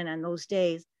to get in on those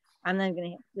days,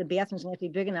 the bathroom's gonna have to be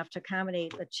big enough to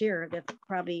accommodate a chair that's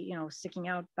probably, sticking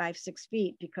out 5-6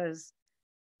 feet, because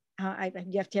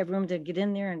you have to have room to get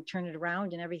in there and turn it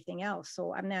around and everything else.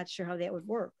 So I'm not sure how that would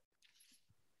work.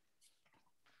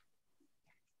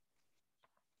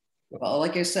 Well,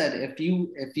 like I said, if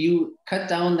you cut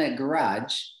down that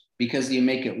garage because you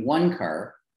make it one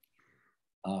car,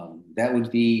 that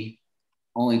would be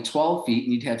only 12 feet,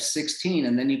 and you'd have 16,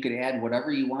 and then you could add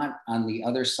whatever you want on the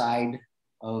other side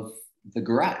of the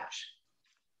garage,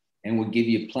 and would give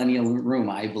you plenty of room,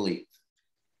 I believe.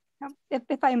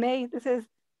 If I may, this is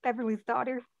Beverly's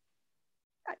daughter.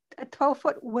 A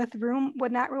 12-foot width room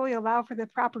would not really allow for the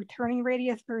proper turning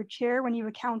radius for a chair when you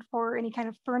account for any kind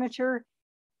of furniture.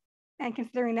 And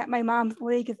considering that my mom's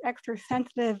leg is extra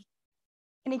sensitive,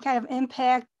 any kind of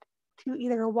impact to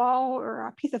either a wall or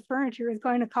a piece of furniture is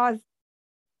going to cause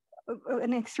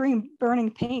an extreme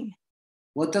burning pain.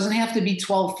 Well, it doesn't have to be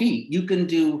 12 feet. You can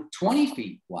do 20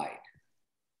 feet wide.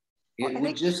 It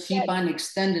would just keep on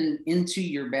extending into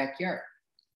your backyard,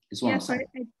 is what I'm saying.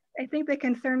 I think the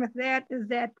concern with that is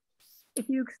that if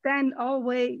you extend all the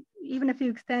way, even if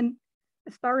you extend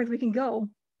as far as we can go,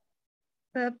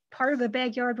 the part of the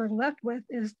backyard we're left with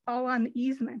is all on the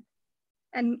easement.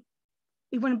 And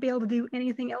we wouldn't be able to do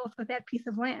anything else with that piece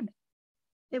of land.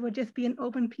 It would just be an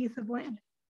open piece of land.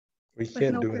 We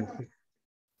can't do anything.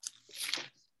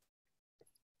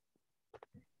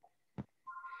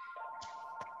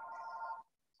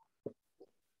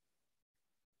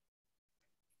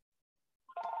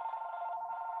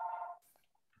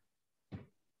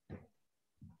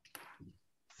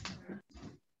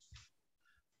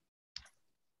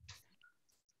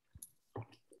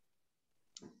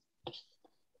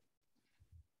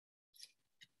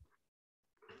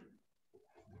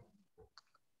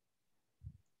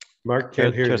 Mark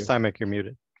can't hear you. Simon, you're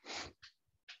muted.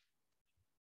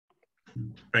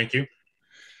 Thank you.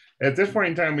 At this point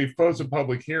in time, we've closed the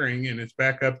public hearing and it's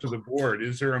back up to the board.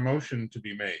 Is there a motion to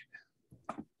be made?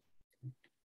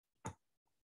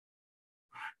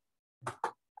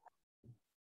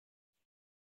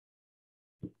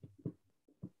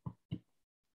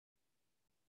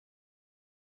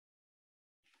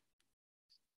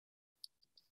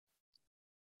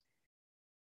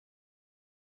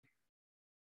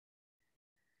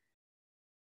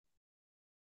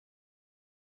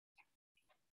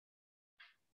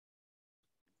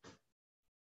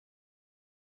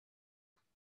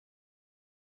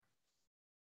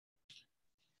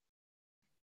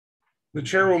 The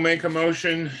chair will make a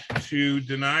motion to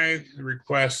deny the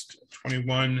request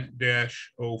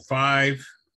 21-05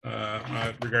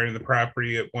 regarding the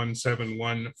property at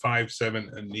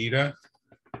 17157 Anita.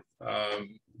 The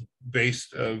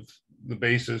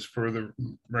basis for the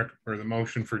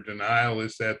motion for denial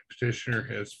is that petitioner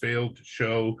has failed to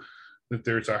show that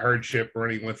there's a hardship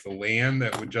running with the land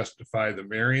that would justify the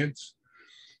variance.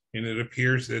 And it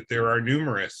appears that there are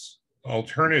numerous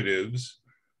alternatives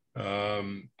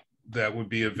that would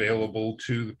be available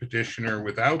to the petitioner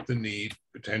without the need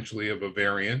potentially of a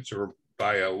variance or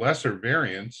by a lesser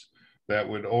variance that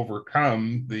would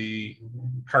overcome the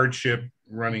hardship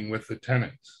running with the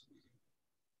tenants.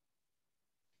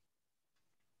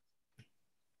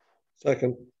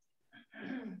 Second.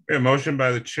 A motion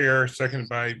by the chair, seconded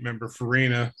by member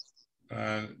Farina,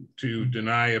 to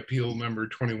deny appeal number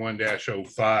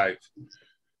 21-05. Is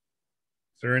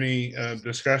there any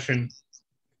discussion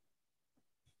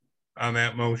on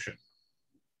that motion?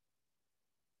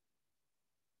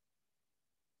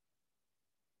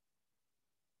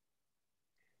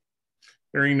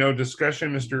 Hearing no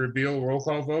discussion, Mr. Abil, roll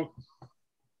call vote.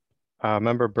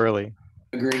 Member Burley.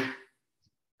 Agree.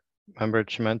 Member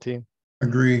Chimenti.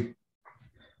 Agree.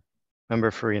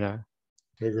 Member Farina.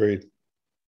 Agreed.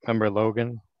 Member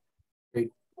Logan. Agreed.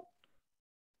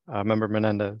 Member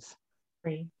Menendez.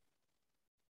 Agree.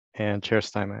 And Chair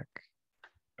Steinmach.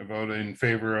 I vote in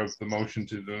favor of the motion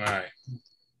to deny.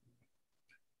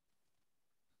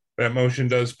 That motion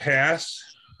does pass.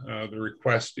 The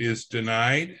request is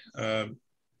denied.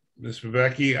 Ms.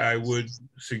 Vivecki, I would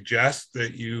suggest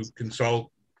that you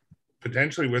consult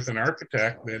potentially with an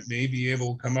architect that may be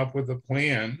able to come up with a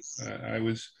plan. I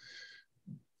was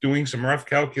doing some rough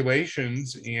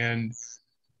calculations, and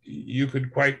you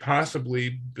could quite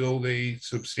possibly build a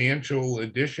substantial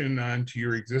addition onto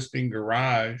your existing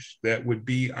garage that would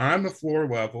be on the floor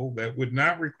level, that would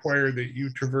not require that you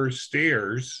traverse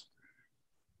stairs,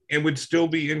 and would still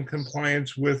be in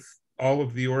compliance with all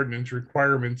of the ordinance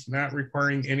requirements, not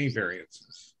requiring any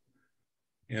variances.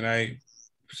 And I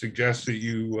suggest that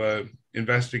you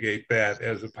investigate that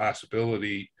as a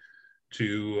possibility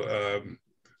to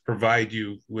provide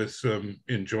you with some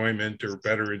enjoyment or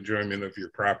better enjoyment of your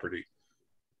property.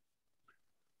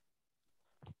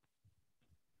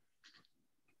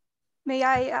 May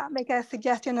I make a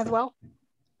suggestion as well?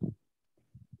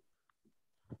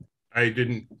 I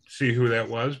didn't see who that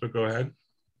was, but go ahead.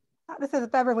 This is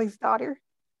Beverly's daughter.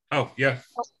 Oh, yes.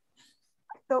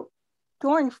 So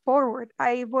going forward,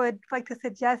 I would like to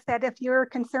suggest that if your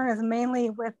concern is mainly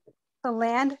with the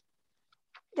land,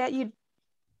 that you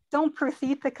don't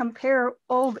proceed to compare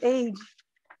old age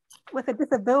with a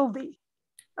disability,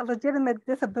 a legitimate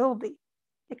disability.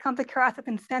 It comes across as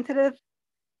insensitive,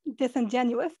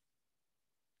 disingenuous,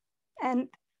 and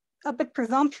a bit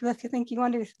presumptuous to think you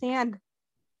understand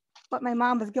what my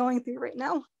mom is going through right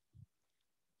now.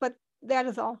 But that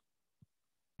is all.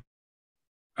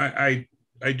 I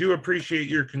do appreciate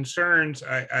your concerns.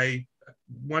 I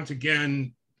once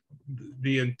again,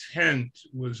 the intent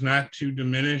was not to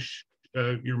diminish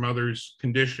your mother's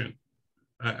condition.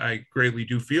 I greatly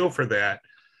do feel for that.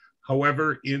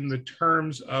 However, in the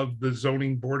terms of the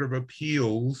Zoning Board of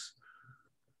Appeals,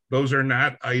 those are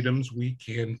not items we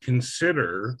can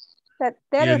consider. That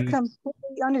is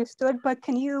completely understood, but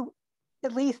can you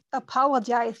at least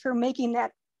apologize for making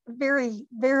that very,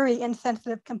 very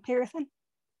insensitive comparison?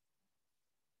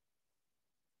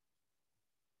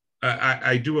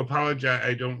 I do apologize.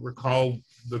 I don't recall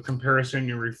the comparison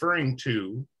you're referring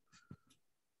to,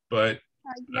 but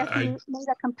yes, you made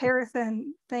a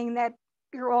comparison saying that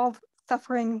you're all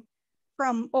suffering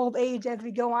from old age as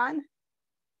we go on,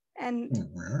 and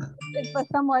it was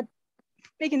somewhat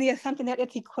making the assumption that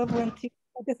it's equivalent to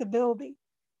a disability,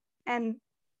 and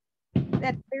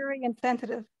that's very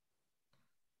insensitive.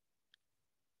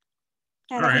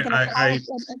 And I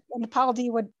think an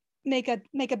apology would make a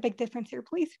big difference here,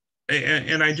 please.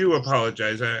 And I do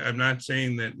apologize. I'm not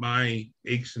saying that my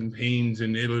aches and pains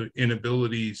and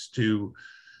inabilities to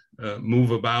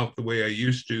move about the way I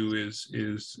used to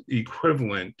is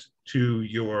equivalent to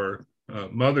your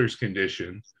mother's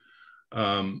condition.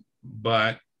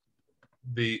 But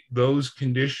those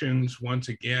conditions, once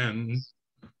again,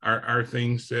 are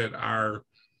things that are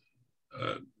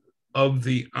of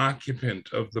the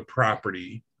occupant of the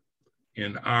property,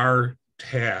 and our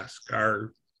task,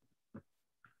 our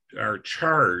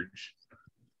charge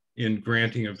in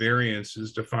granting a variance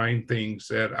is to find things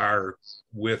that are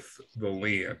with the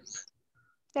land.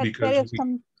 That is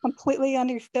completely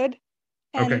understood.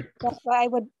 And okay, that's why I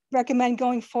would recommend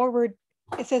going forward,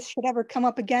 if this should ever come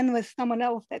up again with someone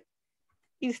else, that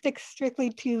you stick strictly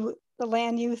to the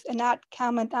land use and not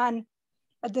comment on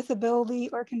a disability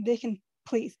or condition,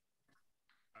 please.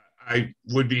 I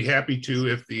would be happy to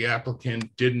if the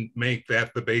applicant didn't make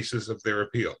that the basis of their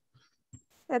appeal.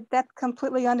 That's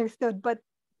completely understood, but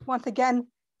once again,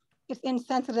 it's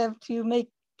insensitive to make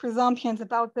presumptions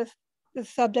about this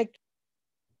subject,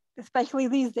 especially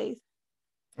these days.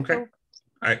 Okay.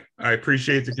 I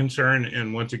appreciate the concern,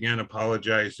 and once again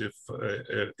apologize if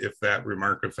that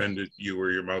remark offended you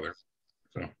or your mother.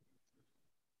 So,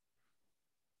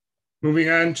 moving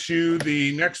on to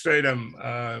the next item,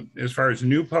 as far as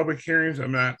new public hearings,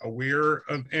 I'm not aware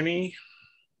of any.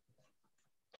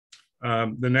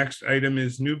 The next item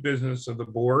is new business of the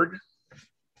board.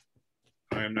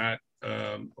 I'm not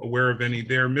aware of any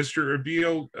there. Mr.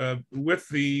 Abeel, with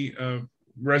the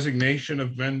resignation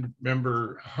of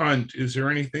member Hunt, is there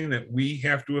anything that we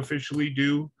have to officially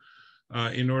do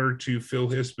in order to fill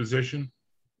his position?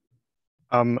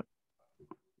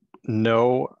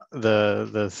 No,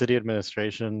 the city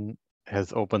administration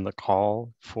has opened the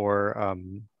call for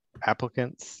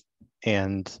applicants,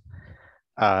 and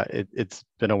it's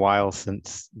been a while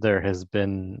since there has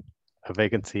been a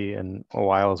vacancy, and a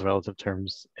while is relative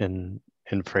terms in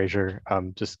Fraser,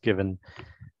 just given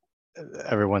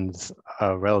everyone's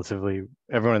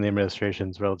everyone in the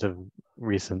administration's relative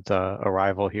recent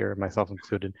arrival here, myself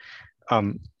included.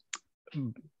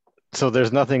 So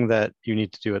there's nothing that you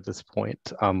need to do at this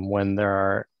point. When there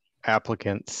are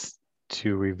applicants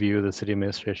to review, the city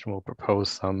administration will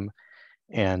propose some,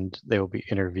 and they will be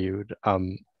interviewed. I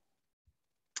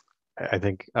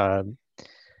think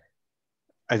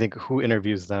who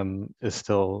interviews them is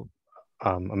still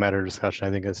a matter of discussion.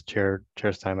 I think as chair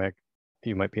Steinmeier,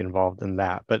 you might be involved in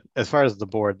that. But as far as the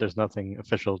board, there's nothing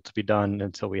official to be done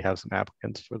until we have some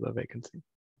applicants for the vacancy.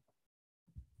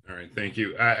 All right, thank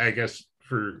you. I guess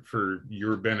for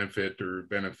your benefit or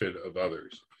benefit of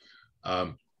others,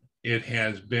 it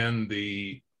has been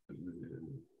the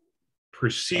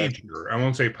procedure, I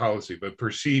won't say policy, but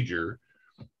procedure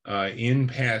in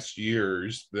past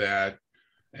years that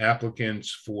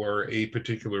applicants for a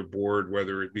particular board,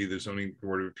 whether it be the Zoning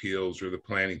Board of Appeals or the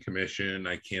Planning Commission,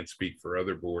 I can't speak for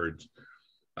other boards,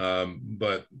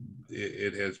 but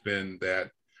it has been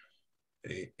that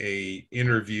a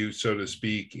interview, so to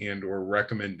speak, and or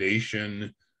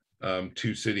recommendation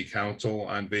to City Council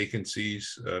on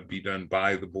vacancies be done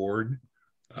by the board.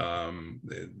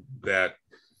 That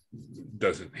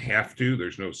doesn't have to,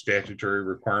 there's no statutory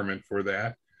requirement for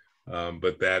that.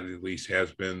 But that at least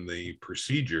has been the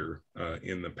procedure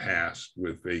in the past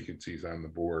with vacancies on the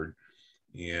board,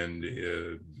 and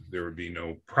there would be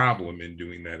no problem in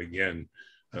doing that again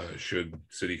should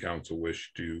City Council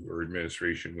wish to, or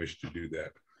administration wish to do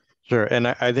that. Sure, and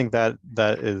I think that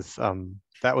is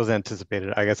that was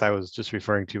anticipated. I guess I was just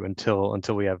referring to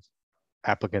until we have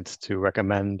applicants to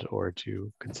recommend or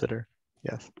to consider.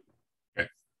 Yes. Okay.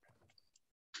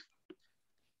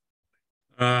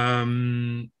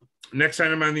 Next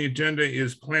item on the agenda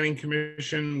is Planning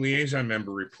Commission Liaison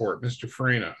Member Report. Mr.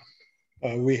 Farina.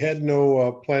 We had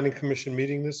no Planning Commission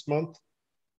meeting this month,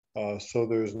 so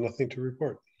there's nothing to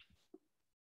report.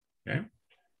 Okay.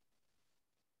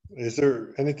 Is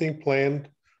there anything planned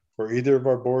for either of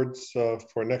our boards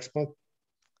for next month?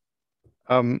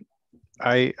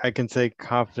 I can say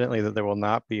confidently that there will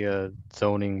not be a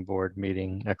zoning board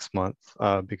meeting next month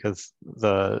because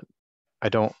I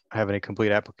don't have any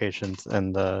complete applications,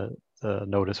 and the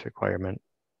notice requirement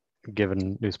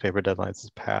given newspaper deadlines is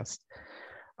passed.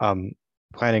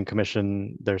 Planning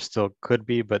Commission, there still could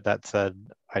be, but that said,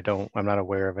 I'm not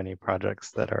aware of any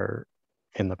projects that are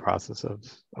in the process of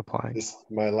applying. This is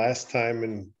my last time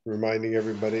in reminding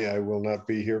everybody I will not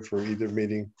be here for either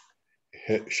meeting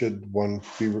should one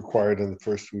be required in the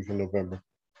first week of November.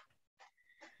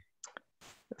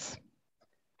 Yes.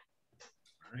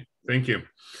 All right, thank you.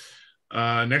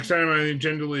 Next item on the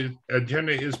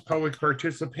agenda is public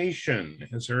participation.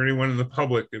 Is there anyone in the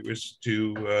public that wishes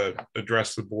to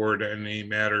address the board on any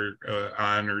matter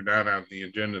on or not on the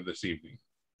agenda this evening?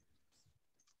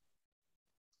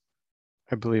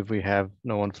 I believe we have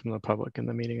no one from the public in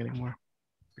the meeting anymore.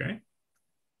 Okay.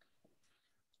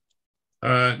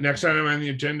 Next item on the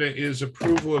agenda is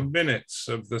approval of minutes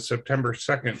of the September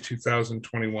 2nd,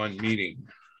 2021 meeting.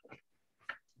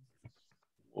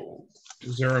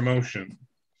 Is there a motion?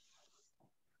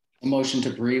 A motion to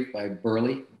approve by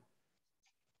Burley.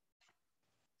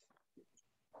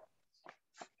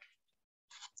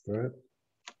 Go ahead.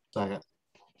 Second.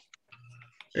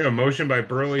 Yeah, a motion by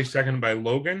Burley, second by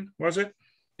Logan, was it?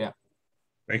 Yeah.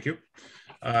 Thank you.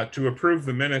 To approve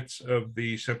the minutes of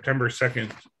the September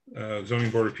 2nd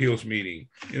Zoning Board of Appeals meeting.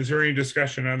 Is there any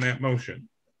discussion on that motion?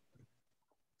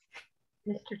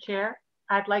 Mr. Chair,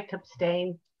 I'd like to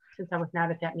abstain since I was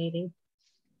not at that meeting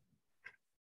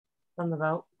from the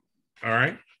vote. All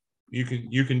right, you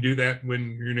can do that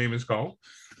when your name is called.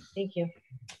 Thank you.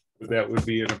 That would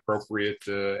be an appropriate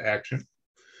action.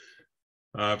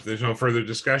 If there's no further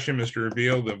discussion, Mr.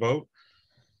 Abeel, the vote.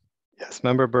 Yes,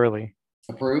 Member Burley.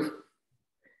 Approve.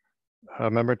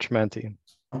 Member Chimenti,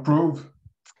 Approve.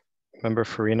 Member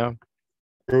Farina,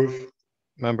 Approve.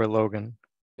 Member Logan,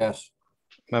 Yes.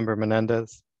 Member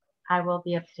Menendez, I will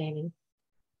be abstaining.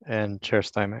 and Chair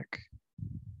Stymick.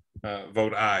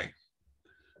 Vote aye.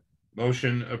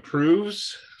 Motion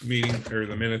approves. Meeting, or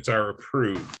the minutes are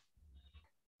approved.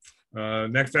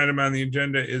 Next item on the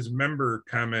agenda is member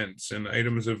comments and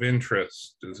items of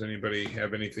interest. Does anybody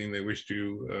have anything they wish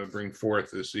to bring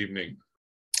forth this evening?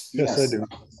 Yes, I do.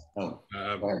 Oh,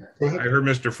 Go I ahead. heard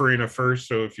Mr. Farina first,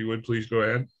 so if you would please go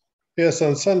ahead. Yes,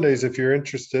 on Sundays, if you're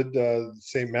interested,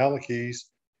 St. Malachy's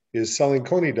is selling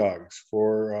coney dogs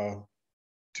for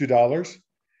 $2.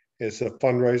 It's a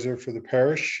fundraiser for the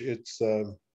parish. It's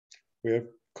we have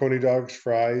coney dogs,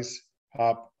 fries,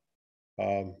 hop.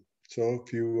 So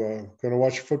if you going to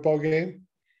watch a football game,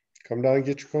 come down and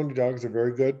get your coney dogs. They're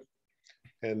very good.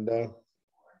 And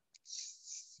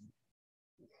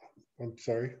I'm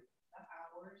sorry.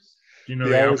 Do you know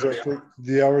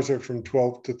The hours are from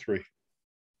 12 to 3.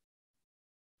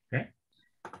 Okay.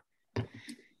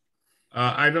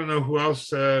 I don't know who else.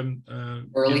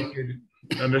 Burley?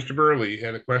 Mr. Burley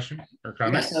had a question or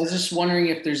comment? Yes, I was just wondering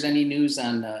if there's any news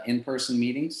on in-person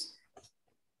meetings.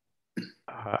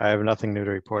 I have nothing new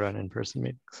to report on in-person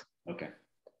meetings. Okay.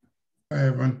 I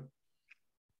have one.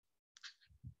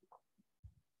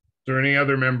 Is there any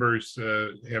other members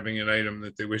having an item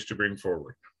that they wish to bring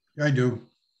forward? I do.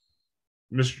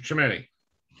 Mr. Chimenti.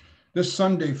 This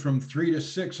Sunday from 3 to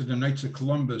 6 at the Knights of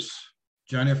Columbus,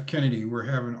 John F. Kennedy, we're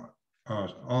having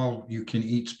all you can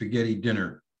eat spaghetti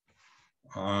dinner.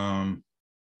 It's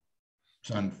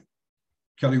on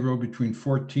Kelly Road between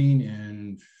 14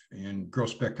 and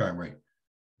Grossbeck Highway.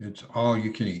 It's all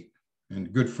you can eat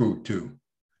and good food too.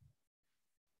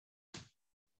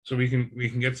 So we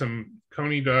can get some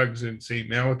coney dogs in St.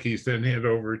 Malachy's, then head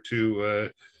over to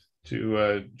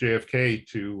JFK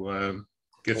to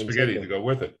get spaghetti to go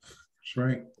with it. That's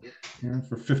right. Yeah,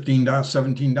 for $15,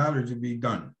 $17, it'd be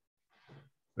done.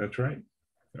 That's right.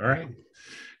 All right.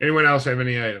 Anyone else have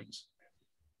any items?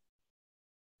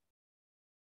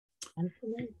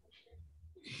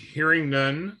 Hearing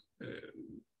none.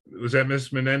 Was that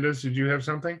Ms. Menendez? Did you have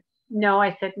something? No,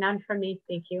 I said none for me.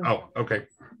 Thank you. Oh, okay.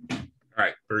 All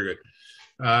right. Very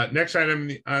good. Next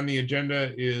item on the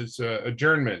agenda is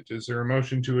adjournment. Is there a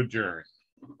motion to adjourn?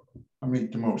 I'll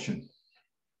make the motion.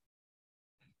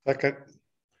 Second.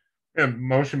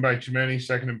 Motion by Chimenti,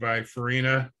 seconded by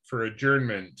Farina for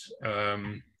adjournment.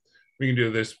 We can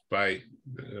do this by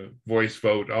voice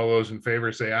vote. All those in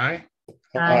favor say aye.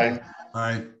 Aye.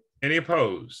 Aye. Any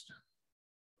opposed?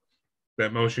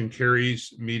 That motion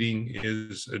carries. Meeting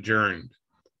is adjourned.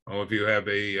 All of you have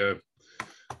a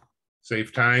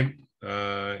safe time,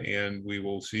 and we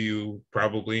will see you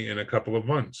probably in a couple of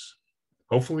months,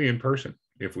 hopefully in person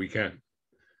if we can.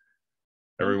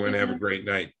 Everyone have a great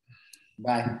night.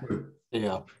 Bye.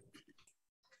 Yeah.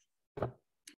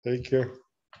 Take care.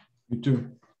 You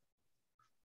too.